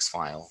Twibix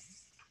file.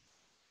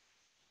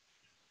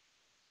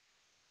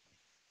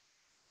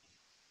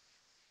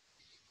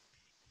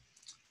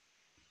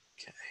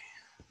 Okay.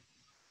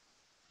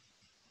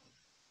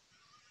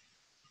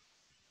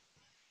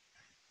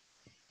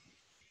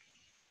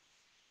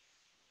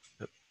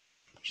 Oh,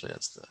 actually,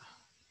 that's the...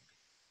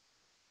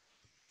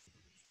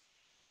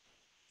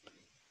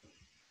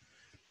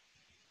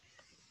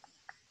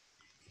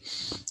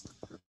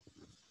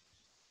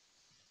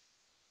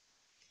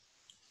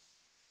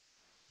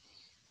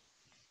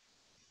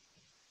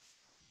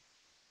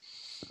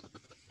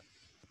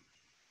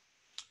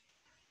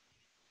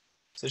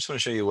 So I just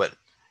want to show you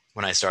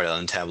when I started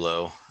on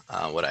Tableau,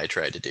 what I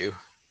tried to do.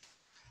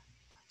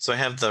 So I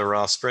have the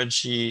raw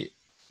spreadsheet.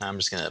 I'm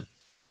just gonna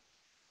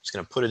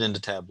put it into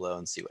Tableau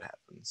and see what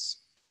happens.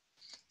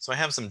 So I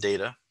have some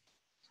data.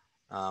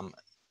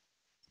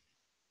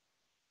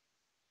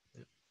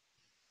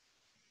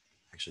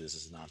 Actually, this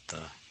is not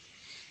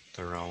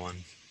the raw one.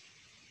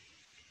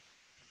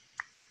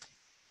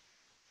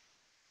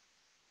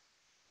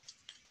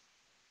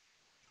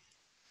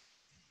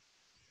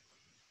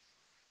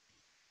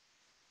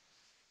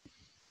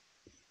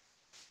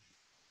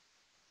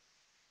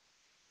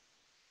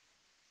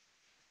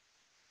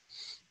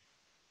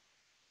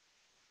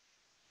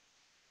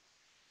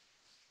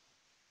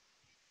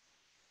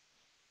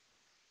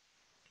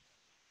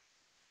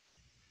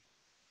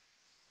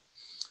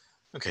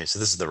 Okay, so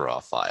this is the raw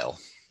file.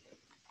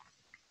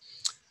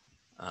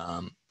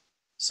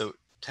 So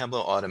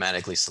Tableau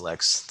automatically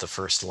selects the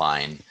first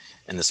line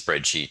in the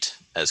spreadsheet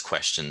as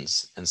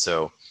questions. And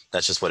so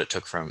that's just what it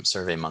took from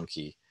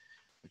SurveyMonkey,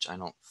 which I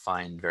don't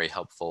find very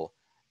helpful.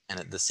 And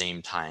at the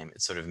same time,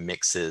 it sort of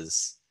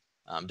mixes,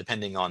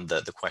 depending on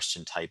the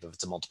question type. If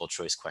it's a multiple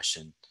choice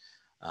question,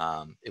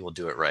 it will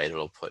do it right.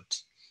 It'll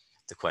put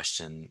the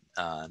question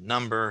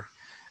number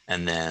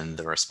and then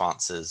the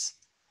responses.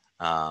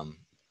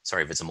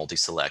 Sorry, if it's a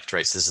multi-select,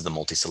 right? So this is the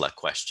multi-select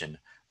question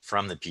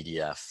from the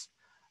PDF.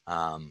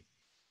 And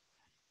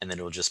then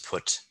it will just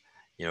put,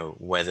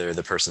 whether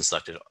the person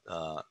selected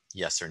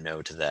yes or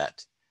no to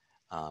that.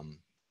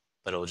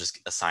 But it will just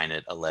assign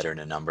it a letter and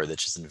a number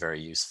that isn't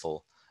very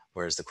useful,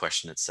 whereas the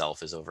question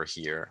itself is over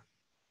here.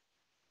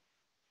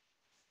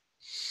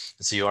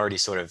 And so you already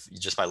sort of,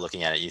 just by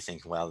looking at it, you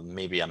think, well,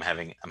 maybe I'm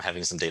having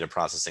some data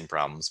processing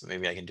problems, but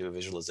maybe I can do a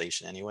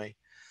visualization anyway.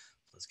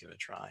 Let's give it a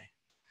try.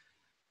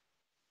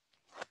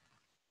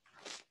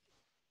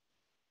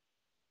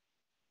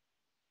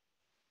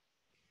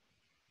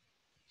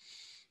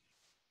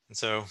 And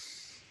so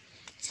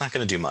it's not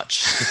going to do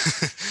much.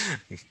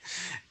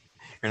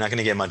 You're not going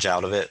to get much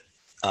out of it.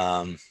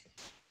 And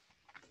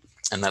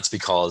that's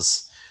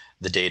because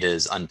the data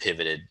is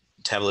unpivoted.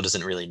 Tableau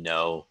doesn't really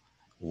know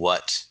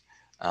what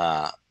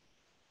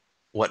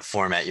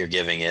format you're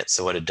giving it.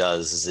 So what it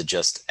does is it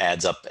just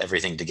adds up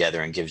everything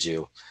together and gives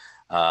you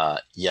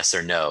yes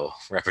or no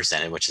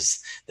represented, which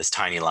is this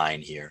tiny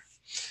line here.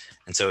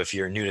 And so if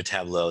you're new to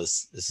Tableau,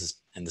 this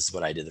is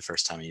what I did the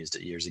first time I used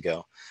it years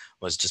ago,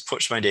 was just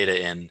push my data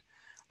in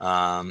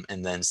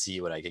and then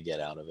see what I could get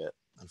out of it.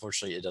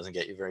 Unfortunately, it doesn't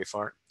get you very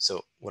far.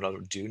 So what I'll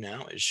do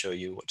now is show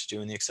you what to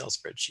do in the Excel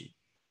spreadsheet.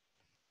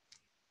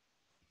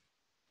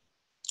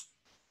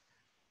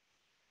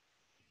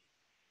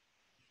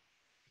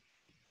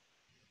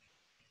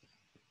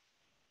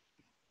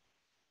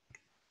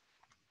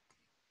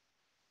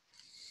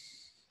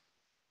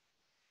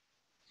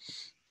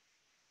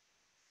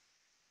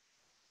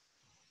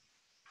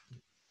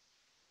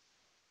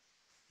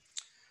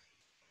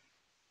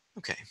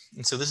 Okay,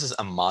 and so this is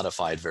a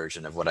modified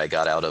version of what I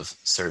got out of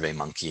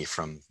SurveyMonkey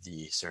from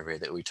the survey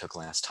that we took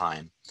last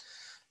time.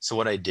 So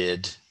what I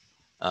did is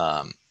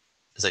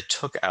I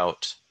took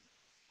out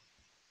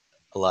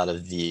a lot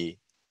of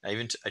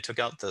I took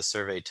out the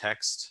survey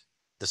text,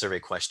 the survey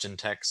question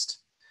text,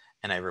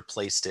 and I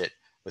replaced it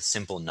with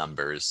simple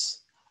numbers.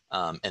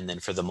 And then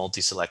for the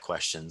multi-select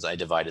questions, I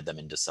divided them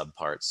into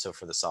subparts. So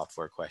for the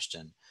software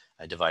question,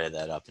 I divided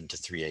that up into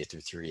 3A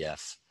through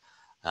 3F,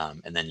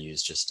 and then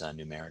used just a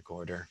numeric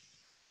order.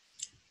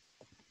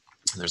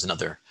 There's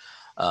another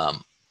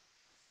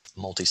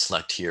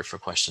multi-select here for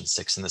question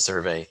 6 in the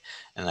survey,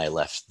 and I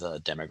left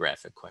the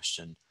demographic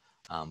question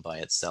by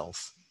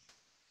itself.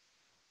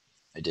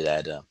 I did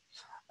add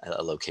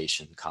a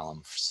location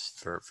column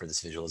for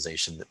this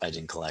visualization that I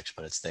didn't collect,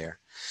 but it's there.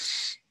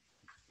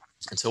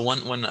 And so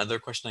one other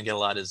question I get a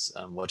lot is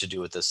what to do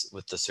with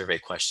the survey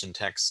question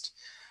text.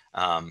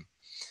 I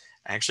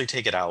actually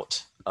take it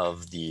out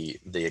of the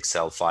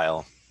Excel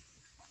file,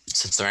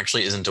 since there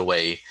actually isn't a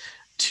way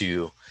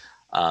to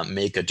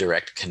make a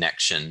direct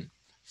connection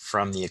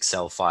from the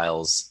Excel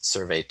file's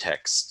survey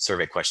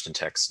question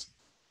text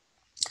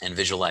and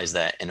visualize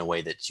that in a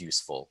way that's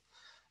useful.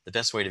 The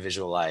best way to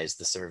visualize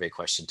the survey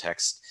question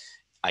text,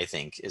 I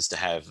think, is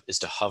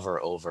to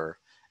hover over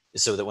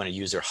is so that when a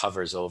user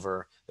hovers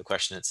over the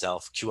question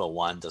itself,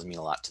 QL1 doesn't mean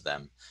a lot to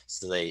them.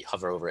 So they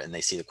hover over it and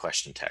they see the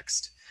question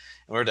text.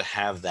 In order to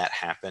have that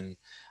happen,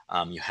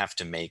 you have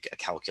to make a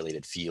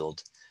calculated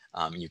field.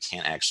 You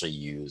can't actually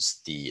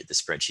use the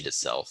spreadsheet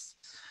itself.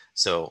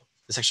 So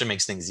this actually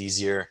makes things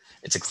easier.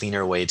 It's a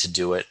cleaner way to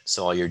do it.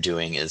 So all you're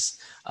doing is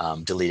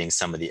deleting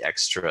some of the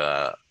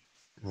extra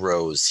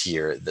rows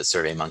here that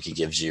SurveyMonkey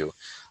gives you,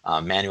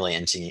 manually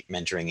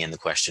entering in the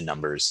question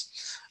numbers,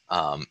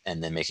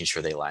 and then making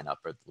sure they line up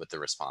with the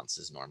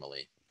responses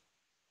normally.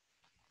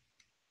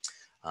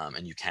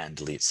 And you can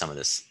delete some of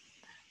this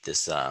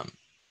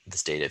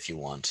data if you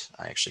want.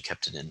 I actually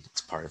kept it in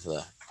as part of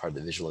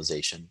the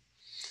visualization.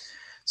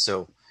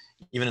 So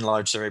even in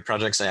large survey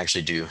projects, I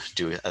actually do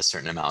a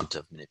certain amount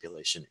of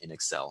manipulation in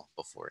Excel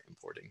before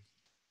importing.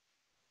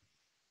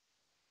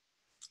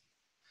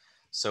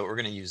 So we're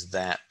going to use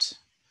that.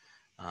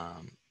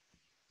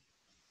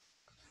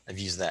 I've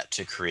used that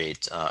to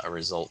create a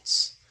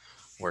results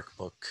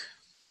workbook.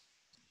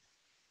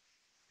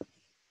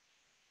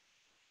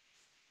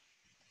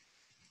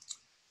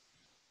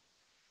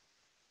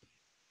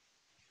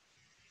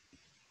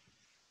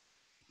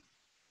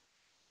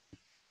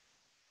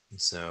 And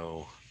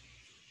so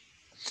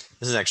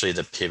this is actually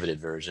the pivoted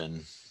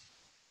version.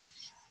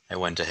 I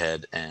went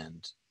ahead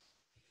and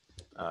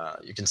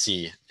you can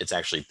see it's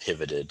actually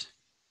pivoted.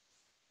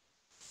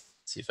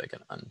 Let's see if I can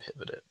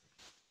unpivot it.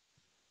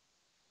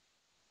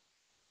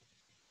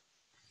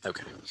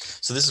 Okay,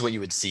 so this is what you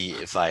would see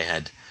if I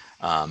had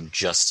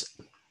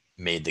just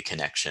made the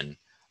connection.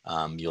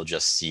 You'll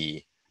just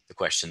see the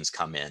questions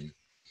come in.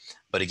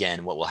 But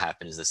again, what will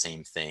happen is the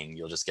same thing.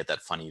 You'll just get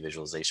that funny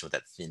visualization with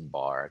that thin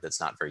bar that's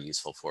not very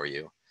useful for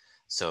you.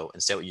 So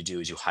instead what you do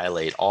is you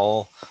highlight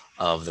all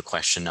of the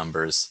question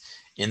numbers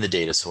in the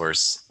data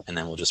source, and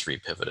then we'll just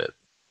repivot it.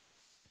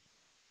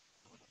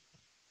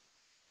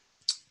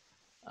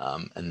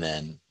 And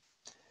then,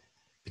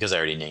 because I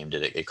already named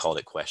it, it called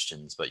it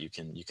questions, but you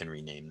can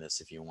rename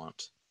this if you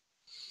want.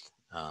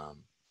 You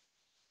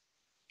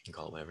can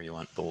call it whatever you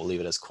want, but we'll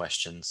leave it as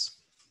questions.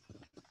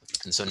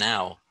 And so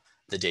now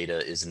the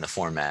data is in the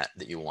format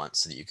that you want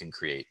so that you can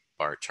create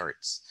bar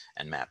charts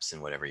and maps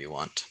and whatever you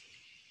want.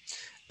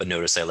 But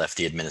notice I left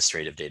the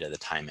administrative data, the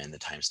time in, the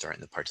time start,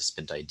 and the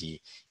participant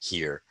ID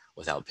here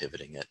without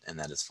pivoting it, and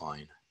that is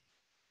fine.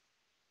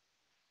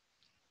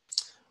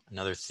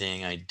 Another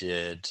thing I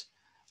did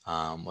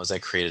was I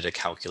created a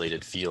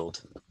calculated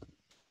field.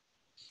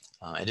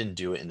 I didn't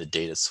do it in the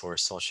data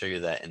source, so I'll show you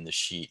that in the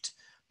sheet.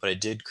 But I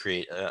did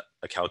create a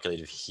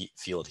calculated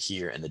field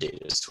here in the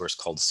data source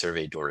called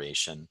survey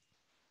duration.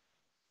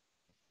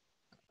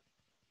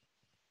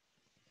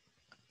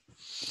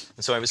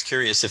 And so I was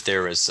curious if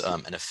there was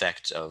an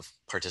effect of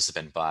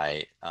participant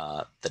by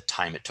the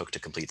time it took to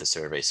complete the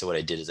survey. So what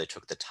I did is I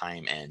took the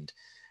time end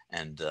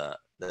and the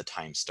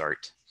time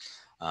start.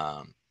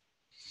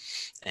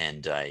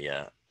 And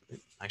I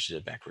actually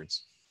did it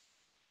backwards.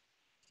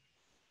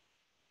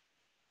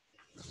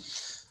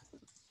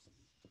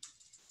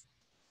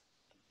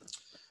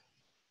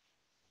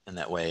 And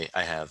that way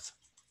I have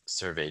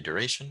survey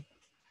duration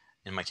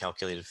in my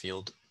calculated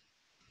field.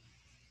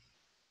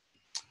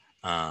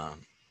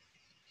 Actually,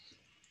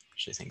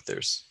 I think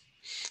there's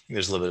a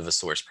little bit of a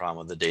source problem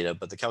with the data,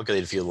 but the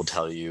calculated field will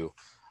tell you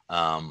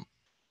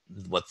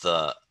what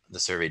the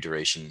survey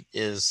duration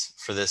is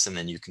for this, and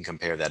then you can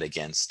compare that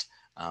against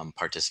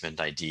participant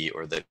ID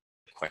or the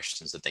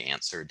questions that they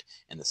answered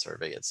in the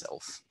survey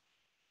itself.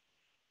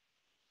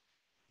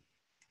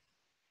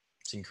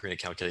 So you can create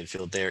a calculated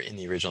field there in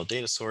the original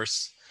data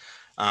source.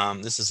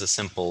 This is a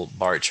simple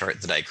bar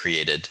chart that I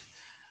created.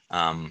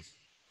 And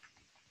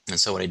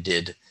so what I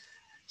did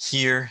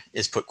here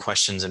is put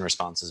questions and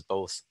responses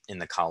both in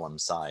the column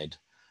side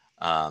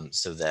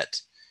so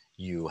that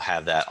you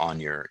have that on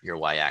your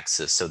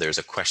y-axis. So there's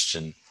a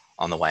question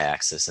on the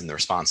y-axis and the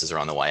responses are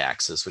on the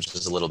y-axis, which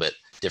is a little bit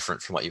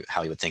different from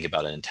how you would think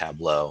about it in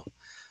Tableau.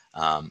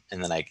 And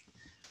then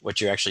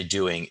what you're actually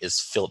doing is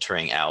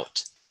filtering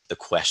out the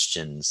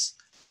questions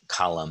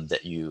column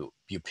that you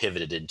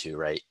pivoted into,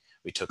 right?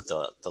 We took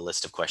the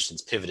list of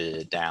questions, pivoted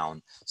it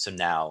down. So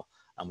now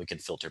we can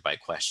filter by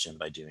question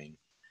by doing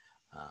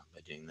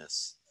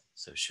this.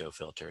 So show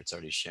filter, it's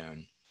already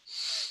shown.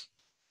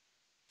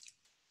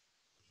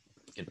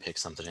 You can pick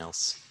something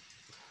else,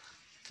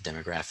 the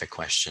demographic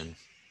question.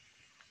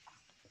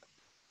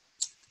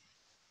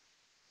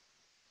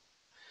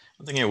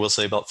 One thing I will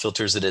say about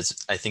filters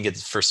that I think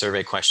it's for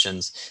survey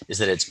questions is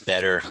that it's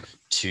better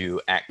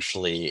to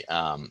actually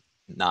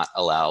not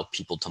allow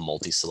people to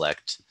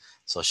multi-select.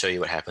 So I'll show you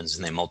what happens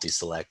when they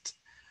multi-select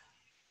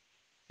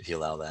if you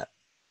allow that.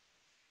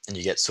 And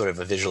you get sort of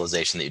a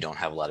visualization that you don't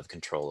have a lot of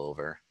control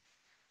over.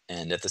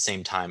 And at the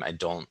same time,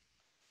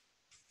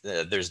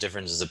 there's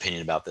differences of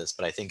opinion about this,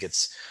 but I think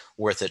it's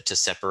worth it to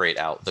separate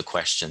out the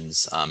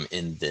questions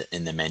in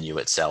the menu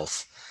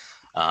itself.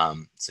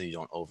 So you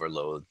don't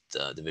overload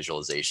the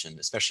visualization,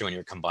 especially when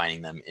you're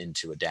combining them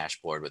into a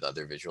dashboard with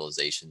other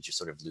visualizations. You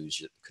sort of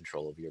lose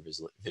control of your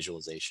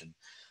visualization.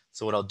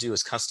 So what I'll do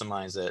is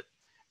customize it,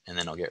 and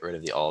then I'll get rid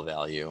of the all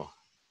value.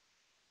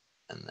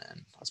 and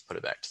then let's put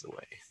it back to the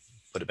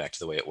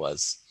way it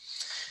was.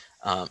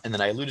 And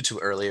then I alluded to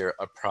earlier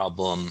a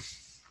problem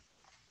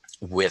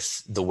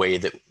with the way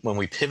that when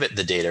we pivot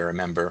the data,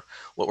 remember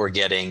what we're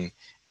getting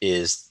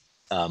is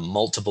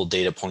multiple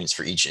data points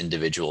for each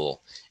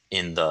individual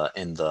in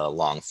the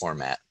long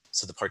format.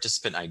 So the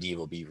participant ID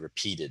will be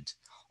repeated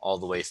all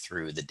the way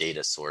through the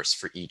data source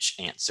for each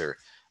answer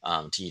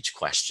to each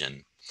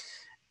question.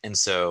 And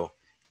so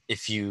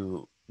if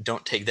you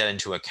don't take that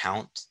into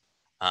account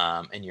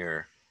and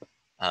you're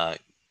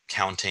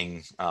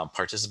counting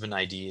participant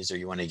IDs, or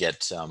you want to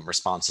get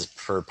responses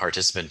per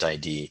participant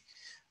ID,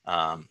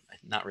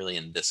 not really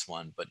in this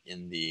one, but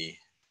in the,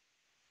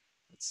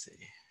 let's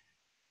see,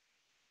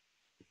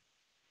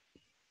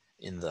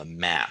 in the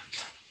map,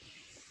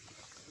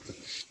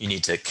 you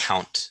need to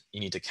count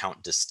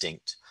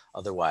distinct.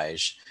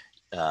 Otherwise,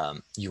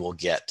 you will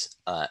get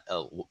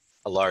a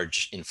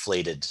large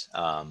inflated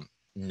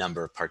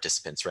number of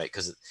participants, right?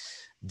 Because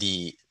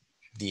the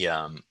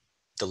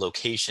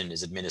location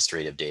is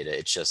administrative data.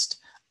 It's just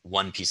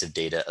one piece of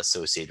data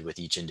associated with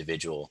each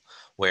individual.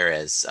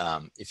 Whereas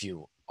if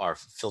you are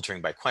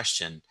filtering by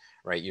question,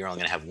 right, you're only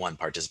going to have one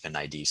participant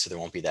ID, so there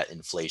won't be that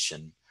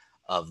inflation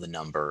of the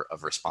number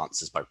of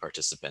responses by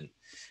participant.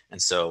 And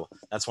so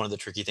that's one of the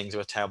tricky things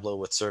with Tableau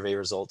with survey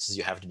results, is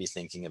you have to be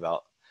thinking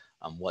about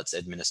what's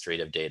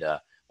administrative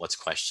data, what's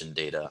question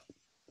data.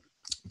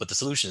 But the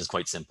solution is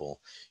quite simple.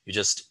 You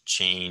just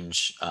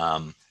change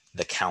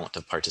the count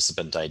of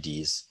participant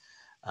IDs.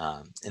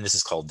 And this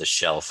is called the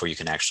shelf, where you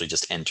can actually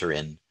just enter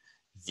in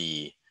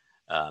the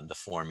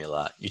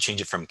formula. You change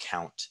it from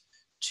count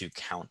to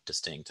count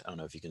distinct. I don't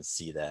know if you can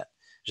see that.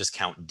 Just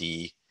count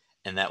D,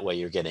 and that way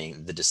you're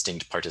getting the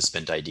distinct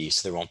participant ID.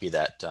 So there won't be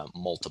that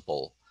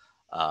multiple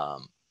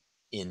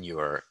in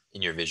your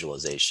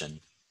visualization.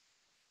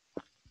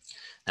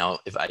 Now,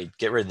 if I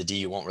get rid of the D,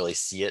 you won't really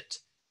see it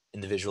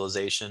in the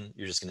visualization.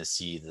 You're just going to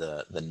see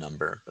the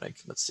number. But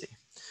let's see.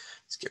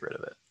 Let's get rid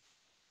of it.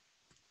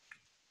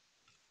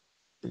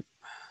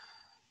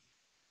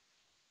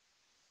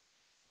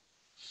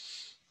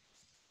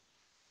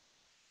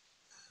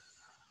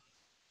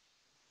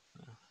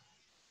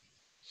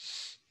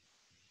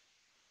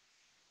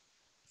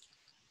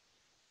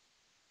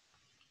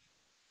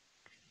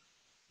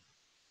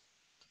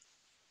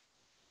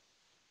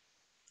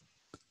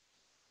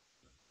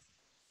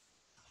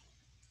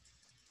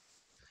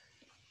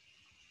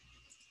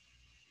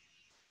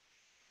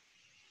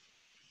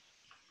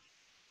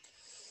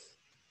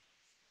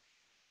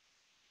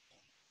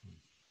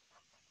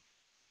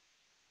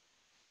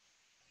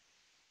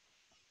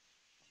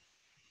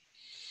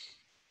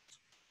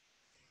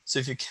 So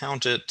if you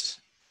count it,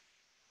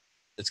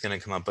 it's going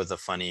to come up with a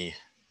funny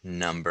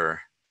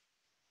number.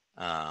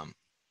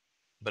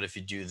 But if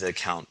you do the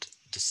count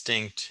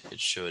distinct,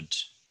 it should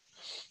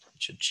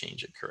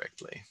change it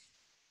correctly.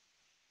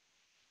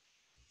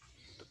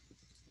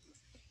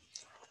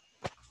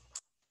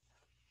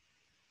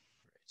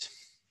 Right.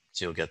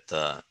 So you'll get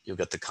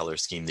the color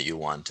scheme that you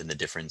want, and the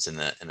difference in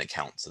the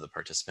counts of the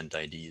participant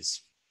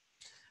IDs,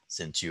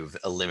 since you've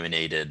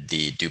eliminated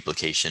the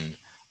duplication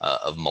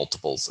of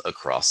multiples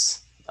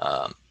across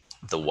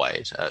the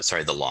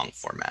long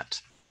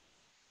format.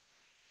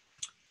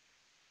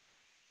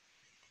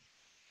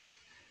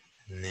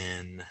 And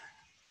then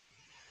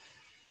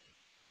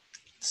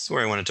this is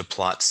where I wanted to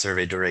plot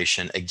survey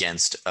duration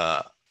against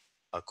a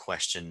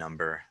question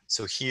number.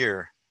 So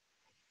here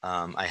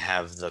I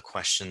have the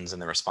questions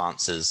and the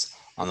responses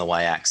on the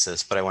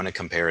y-axis, but I want to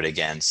compare it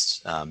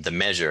against the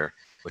measure,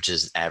 which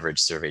is average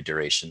survey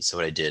duration. So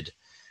what I did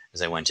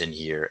is I went in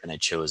here and I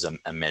chose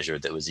a measure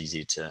that was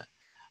easy to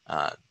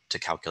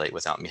calculate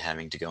without me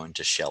having to go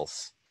into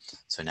shelf.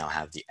 So I now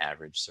have the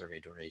average survey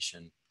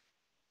duration.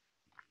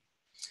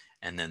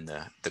 And then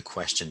the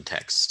question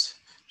text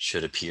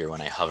should appear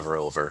when I hover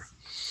over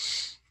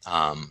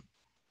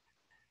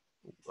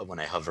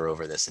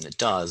this, and it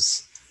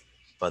does,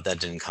 but that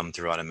didn't come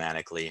through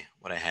automatically.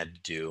 What I had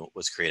to do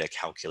was create a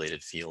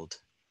calculated field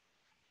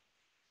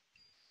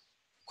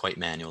quite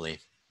manually.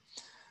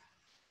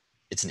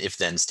 It's an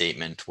if-then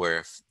statement where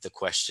if the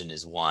question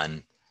is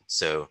 1,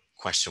 so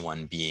question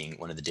 1 being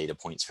one of the data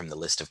points from the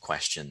list of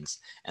questions,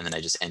 and then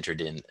I just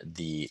entered in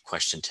the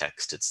question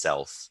text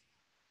itself,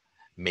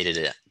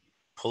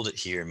 pulled it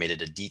here, made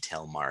it a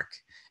detail mark,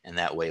 and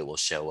that way it will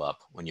show up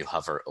when you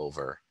hover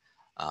over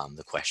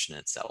the question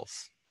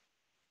itself.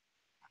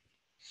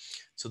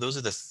 So those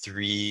are the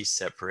 3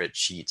 separate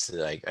sheets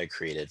that I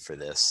created for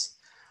this.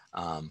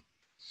 I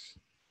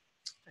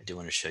do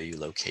want to show you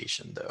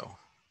location though.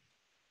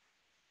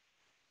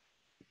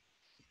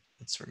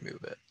 Let's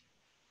remove it.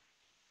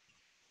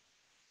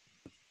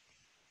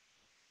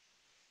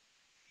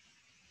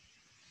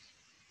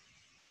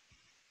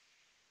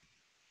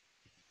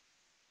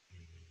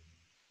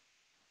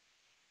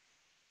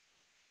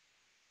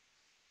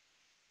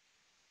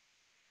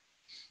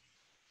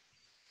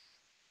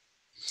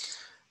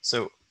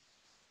 So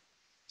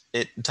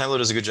Tableau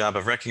does a good job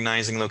of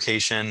recognizing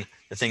location.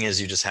 The thing is,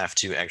 you just have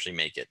to actually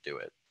make it do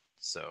it.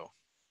 So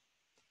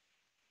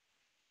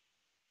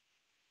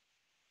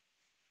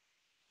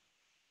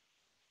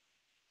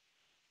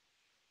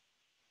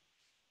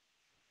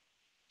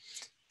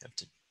You have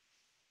to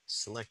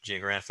select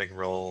geographic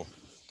role,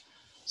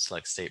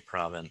 select state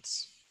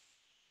province.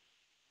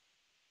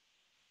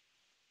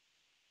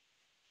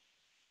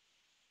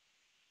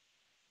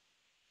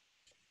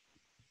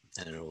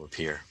 And it will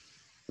appear.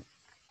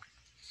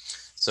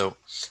 So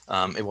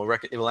it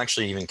will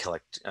actually even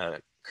collect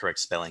correct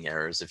spelling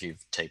errors if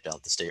you've typed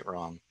out the state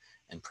wrong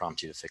and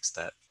prompt you to fix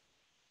that.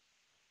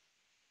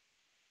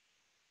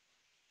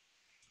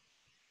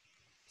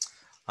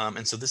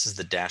 And so this is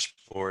the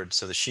dashboard.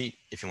 So the sheet,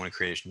 if you want to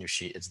create a new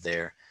sheet, it's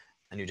there.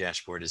 A new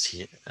dashboard is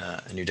here.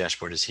 A new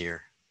dashboard is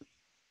here.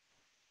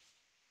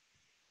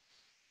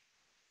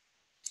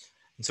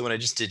 And so what I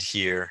just did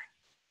here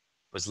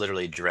was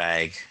literally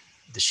drag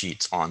the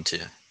sheets onto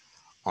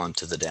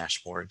the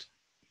dashboard.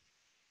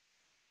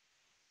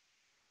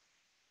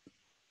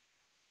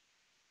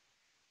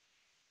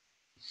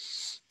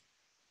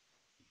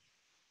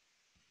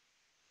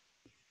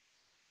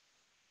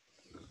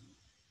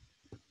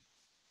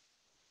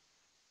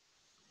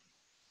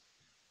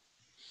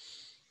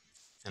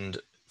 And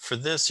for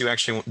this, you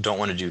actually don't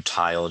want to do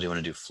tiled, you want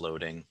to do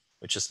floating,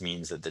 which just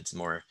means that it's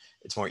more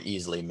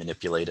easily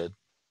manipulated.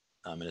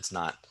 And it's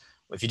not,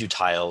 if you do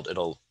tiled,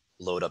 it'll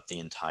load up the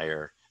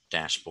entire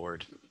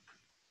dashboard.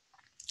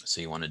 So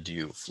you want to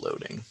do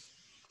floating.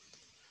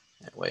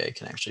 That way I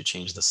can actually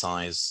change the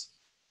size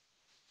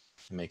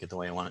and make it the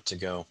way I want it to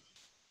go.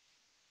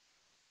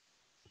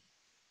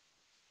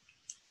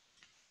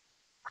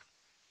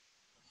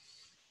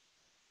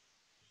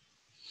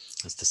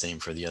 It's the same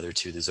for the other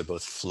two. These are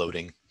both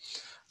floating,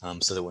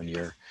 so that when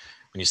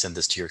you send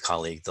this to your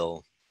colleague,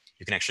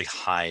 you can actually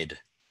hide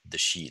the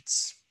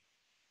sheets,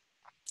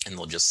 and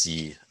they'll just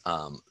see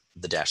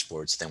the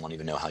dashboard, so they won't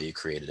even know how you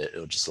created it.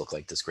 It'll just look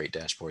like this great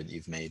dashboard that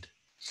you've made.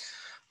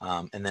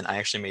 And then I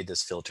actually made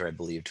this filter, I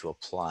believe, to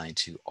apply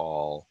to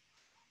all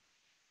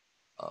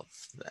of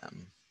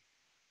them.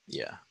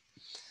 Yeah.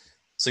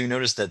 So you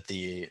notice that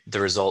the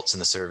results in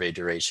the survey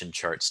duration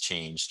charts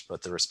changed,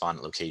 but the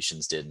respondent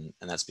locations didn't.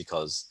 And that's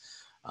because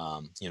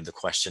the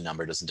question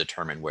number doesn't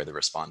determine where the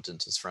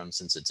respondent is from,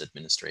 since it's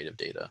administrative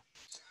data.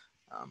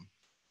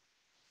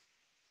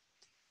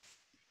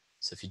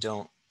 So if you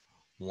don't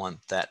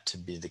want that to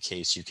be the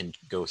case, you can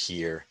go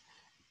here,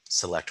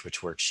 select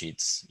which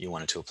worksheets you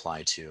want it to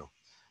apply to,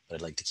 but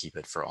I'd like to keep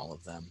it for all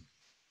of them.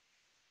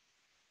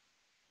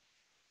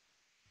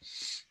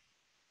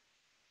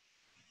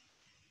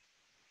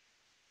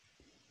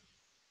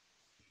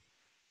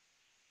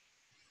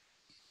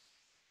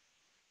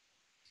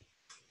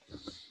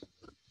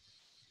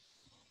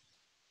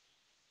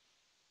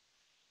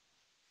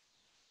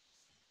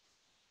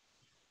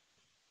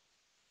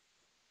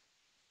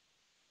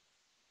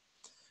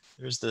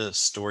 There's the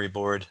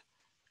storyboard,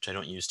 which I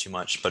don't use too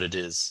much, but it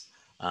is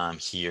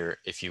here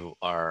if you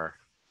want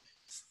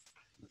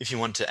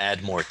to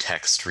add more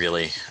text,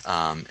 really,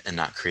 and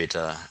not create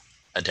a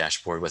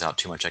dashboard without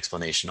too much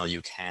explanation,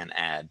 you can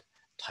add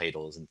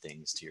titles and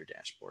things to your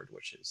dashboard,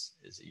 which is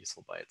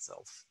useful by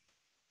itself.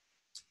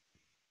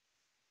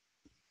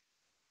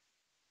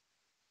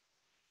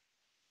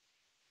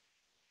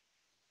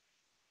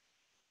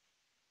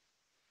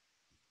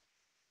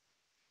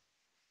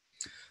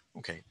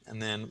 Okay, and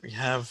then we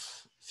have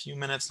a few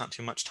minutes, not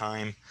too much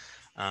time,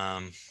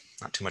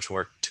 not too much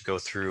work to go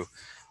through,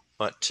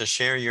 but to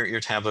share your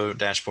Tableau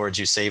dashboards,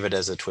 you save it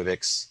as a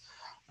TWIBIX.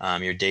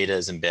 Your data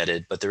is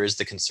embedded, but there is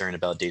the concern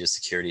about data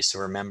security. So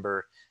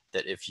remember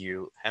that if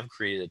you have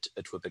created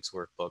a TWIBIX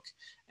workbook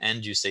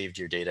and you saved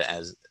your data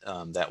as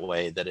that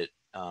way, that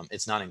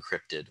it's not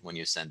encrypted when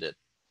you send it.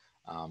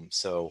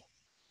 So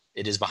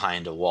it is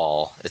behind a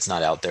wall. It's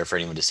not out there for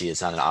anyone to see.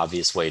 It's not an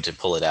obvious way to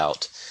pull it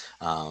out.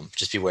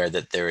 Just beware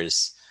that there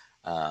is,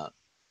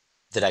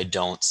 that I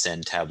don't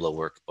send Tableau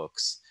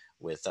workbooks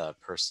with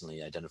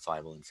personally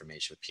identifiable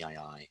information with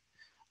PII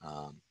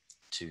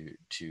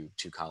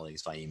to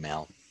colleagues by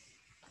email,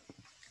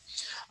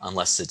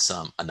 unless it's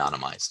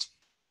anonymized,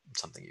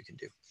 something you can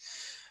do.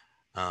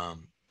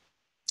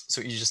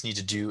 So what you just need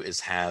to do is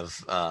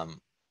have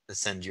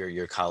send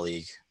your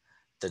colleague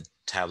the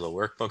Tableau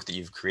workbook that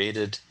you've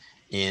created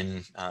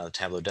in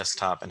Tableau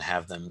desktop and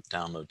have them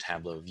download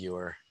Tableau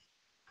viewer.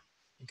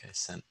 I think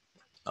I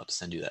about to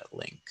send you that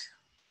link.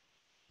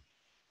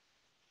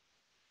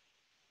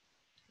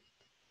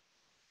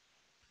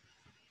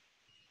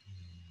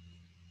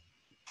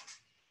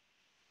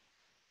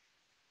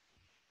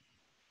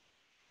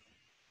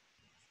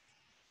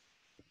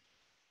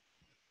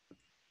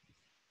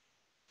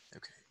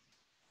 Okay.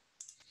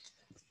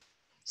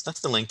 So that's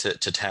the link to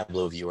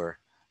Tableau viewer.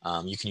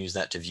 You can use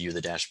that to view the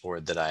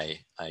dashboard that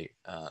the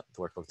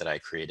workbook that I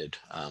created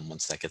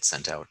once that gets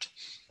sent out.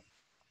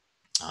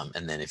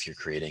 And then if you're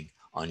creating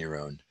on your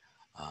own,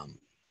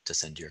 to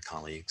send to your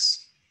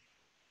colleagues.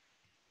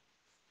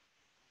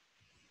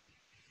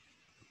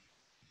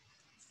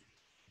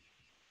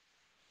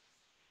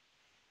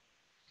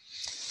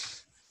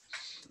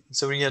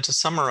 So yeah, to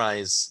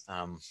summarize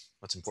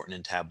what's important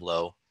in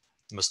Tableau,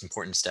 the most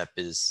important step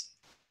is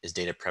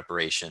data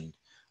preparation,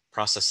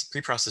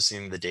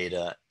 pre-processing the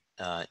data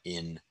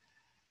in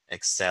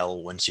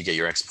Excel, once you get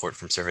your export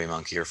from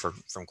SurveyMonkey or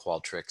from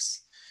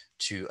Qualtrics,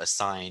 to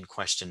assign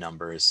question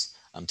numbers,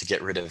 to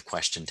get rid of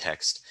question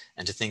text,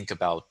 and to think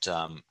about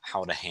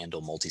how to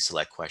handle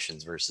multi-select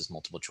questions versus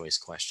multiple choice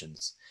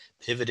questions,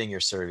 pivoting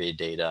your survey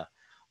data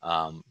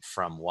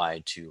from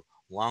wide to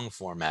long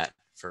format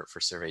for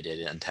survey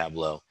data in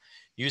Tableau,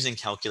 using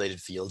calculated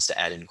fields to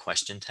add in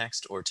question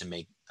text or to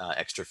make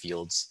extra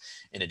fields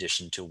in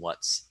addition to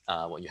what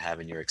you have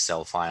in your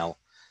Excel file,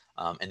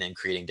 and then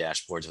creating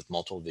dashboards with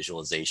multiple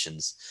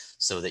visualizations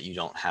so that you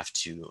don't have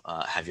to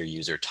have your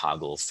user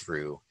toggle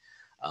through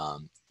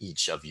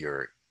each of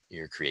your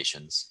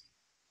creations.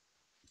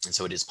 And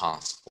so it is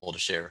possible to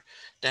share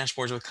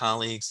dashboards with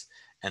colleagues,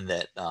 and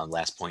that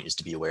last point is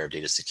to be aware of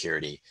data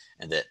security,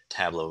 and that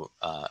Tableau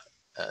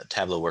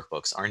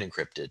workbooks aren't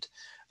encrypted.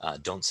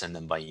 Don't send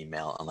them by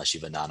email unless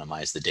you've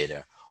anonymized the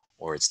data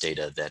or it's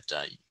data that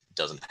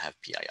doesn't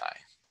have PII.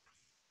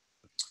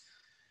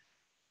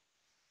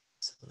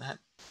 So that,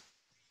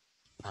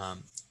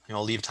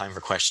 I'll leave time for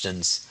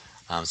questions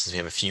since we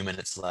have a few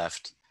minutes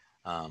left.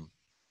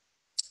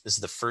 This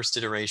is the first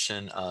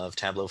iteration of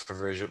Tableau for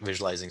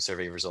visualizing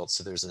survey results.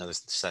 So there's another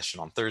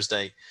session on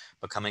Thursday,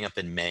 but coming up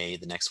in May,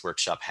 the next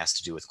workshop has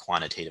to do with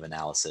quantitative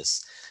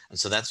analysis. And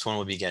so that's when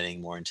we'll be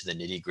getting more into the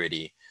nitty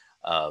gritty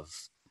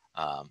of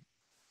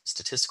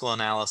statistical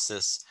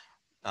analysis,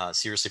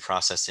 seriously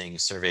processing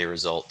survey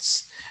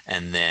results,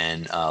 and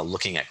then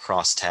looking at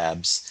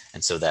crosstabs.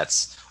 And so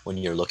that's when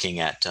you're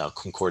looking at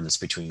concordance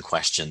between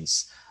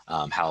questions,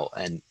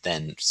 and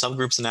then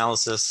subgroups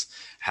analysis,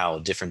 how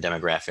different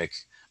demographic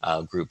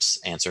groups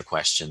answer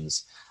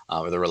questions,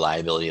 or the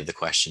reliability of the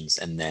questions,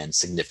 and then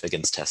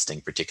significance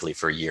testing, particularly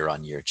for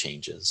year-on-year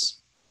changes.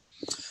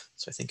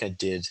 So I think I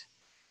did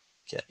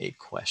get a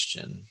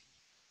question.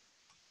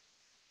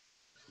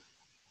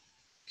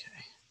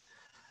 Okay,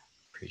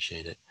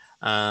 appreciate it.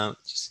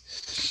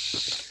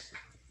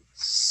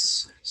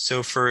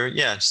 So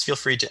just feel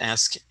free to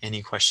ask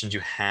any questions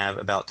you have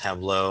about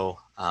Tableau.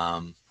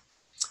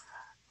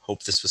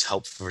 Hope this was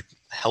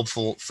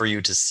helpful for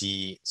you to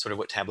see sort of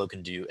what Tableau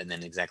can do, and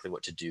then exactly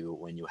what to do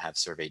when you have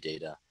survey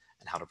data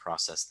and how to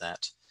process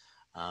that.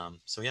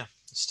 So yeah,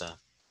 just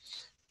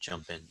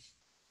jump in.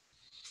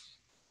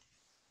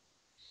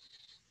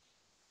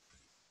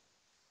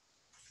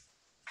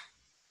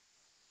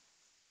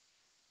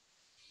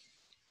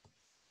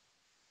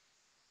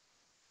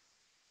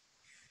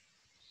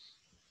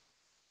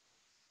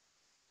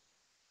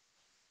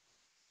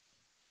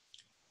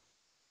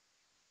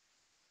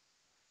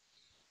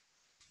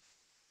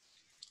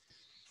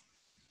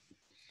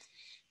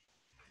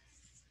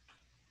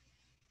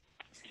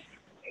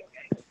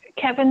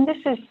 Kevin, this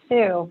is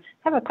Sue.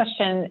 I have a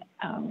question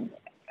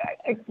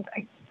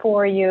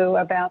for you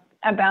about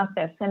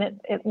this, and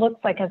it looks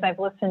like, as I've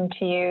listened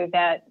to you,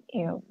 that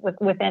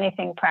with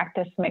anything,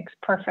 practice makes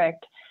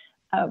perfect.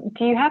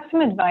 Do you have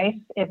some advice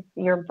if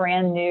you're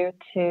brand new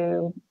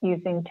to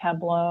using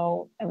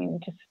Tableau? I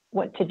mean, just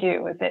what to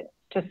do? Is it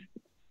just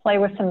play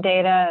with some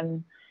data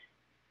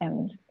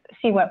and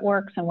see what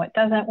works and what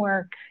doesn't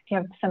work? Do you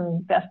have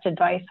some best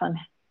advice on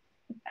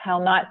how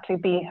not to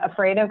be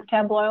afraid of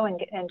Tableau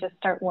and just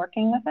start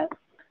working with it?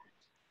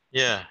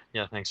 Yeah,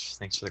 thanks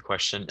for the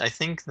question. I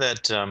think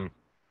that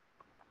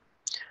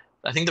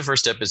the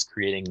first step is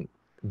creating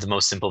the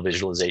most simple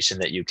visualization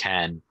that you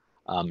can,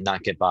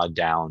 not get bogged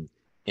down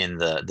in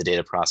the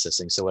data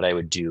processing. So what I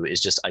would do is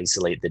just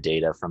isolate the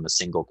data from a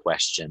single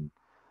question,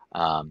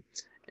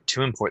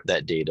 to import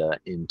that data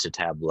into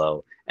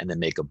Tableau, and then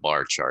make a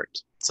bar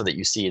chart so that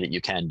you see that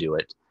you can do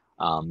it.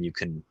 You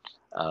can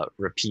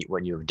repeat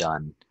what you've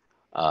done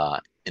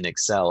in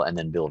Excel and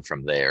then build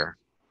from there.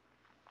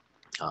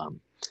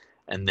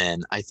 And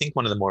then I think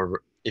one of the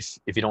more, if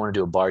you don't want to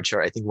do a bar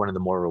chart, I think one of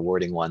the more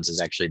rewarding ones is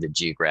actually the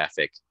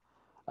geographic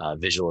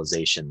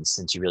visualizations,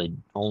 since you really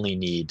only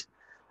need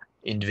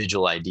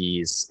individual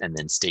IDs and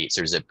then states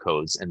or zip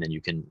codes, and then you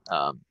can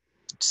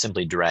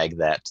simply drag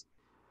that,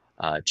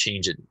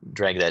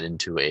 drag that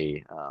into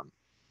a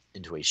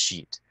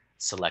sheet,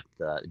 select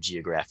the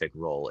geographic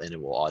role, and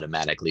it will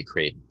automatically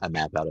create a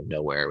map out of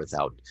nowhere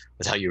without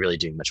you really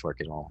doing much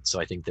work at all. So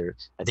I think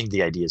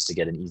the idea is to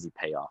get an easy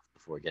payoff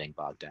before getting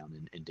bogged down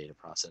in data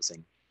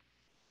processing.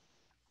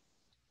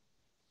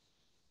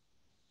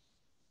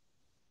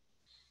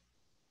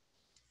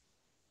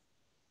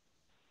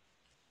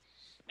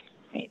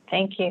 Great,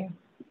 thank you.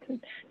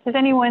 Does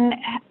anyone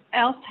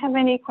else have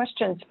any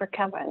questions for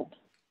Kevin?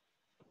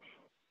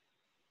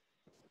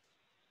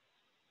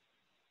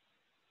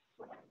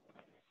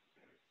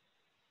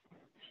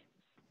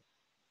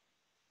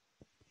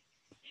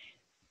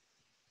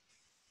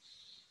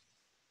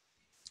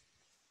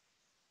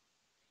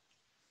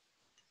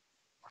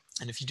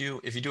 And if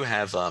you do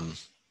have a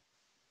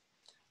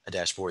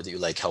dashboard that you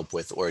like help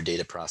with, or a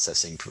data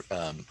processing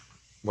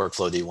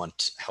workflow that you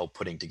want help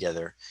putting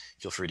together,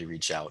 feel free to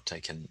reach out.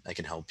 I can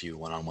help you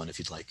one-on-one if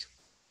you'd like.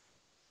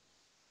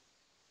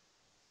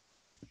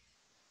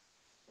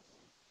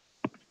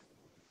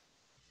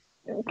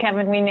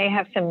 Kevin, we may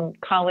have some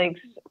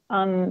colleagues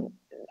on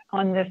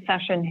on this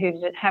session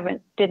who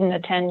didn't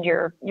attend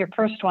your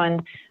first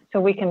one, so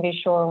we can be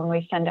sure when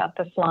we send out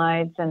the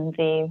slides and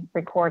the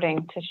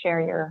recording to share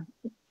your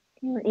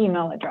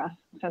email address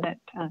so that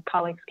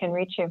colleagues can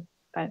reach you.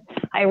 But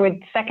I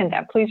would second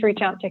that. Please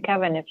reach out to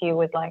Kevin if you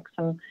would like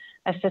some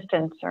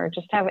assistance or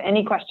just have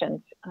any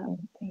questions.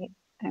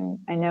 And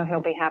I know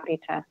he'll be happy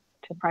to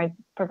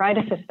provide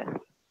assistance.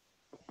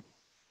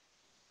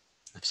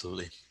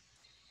 Absolutely.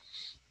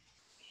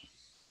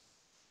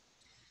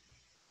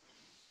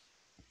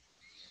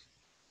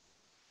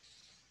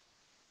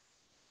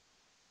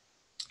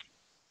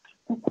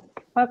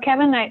 Well,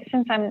 Kevin,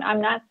 since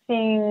I'm not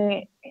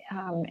seeing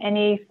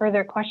any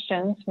further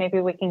questions, maybe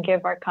we can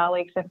give our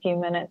colleagues a few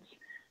minutes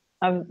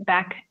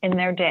back in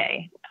their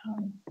day.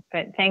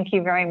 But thank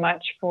you very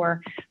much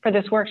for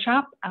this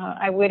workshop.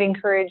 I would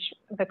encourage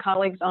the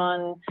colleagues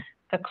on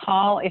the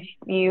call, if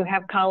you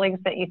have colleagues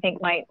that you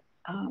think might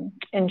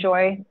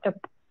enjoy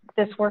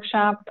this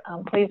workshop,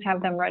 please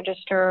have them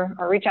register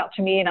or reach out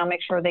to me and I'll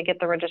make sure they get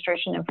the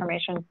registration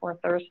information for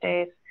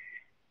Thursday's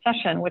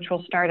session, which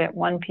will start at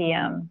 1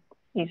 p.m.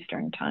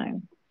 Eastern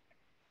time.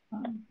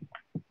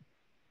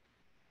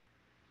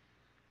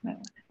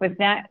 With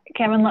that,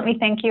 Kevin, let me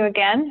thank you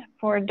again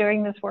for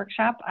doing this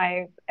workshop.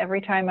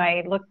 Every time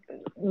I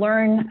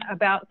learn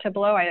about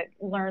Tableau, I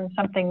learn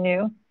something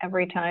new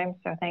every time.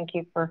 So thank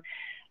you for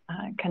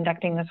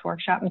conducting this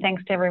workshop, and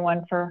thanks to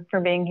everyone for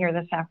being here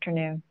this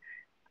afternoon.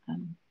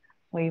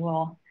 We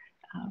will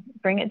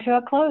bring it to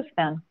a close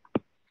then.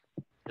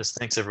 Yes,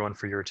 thanks everyone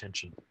for your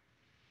attention.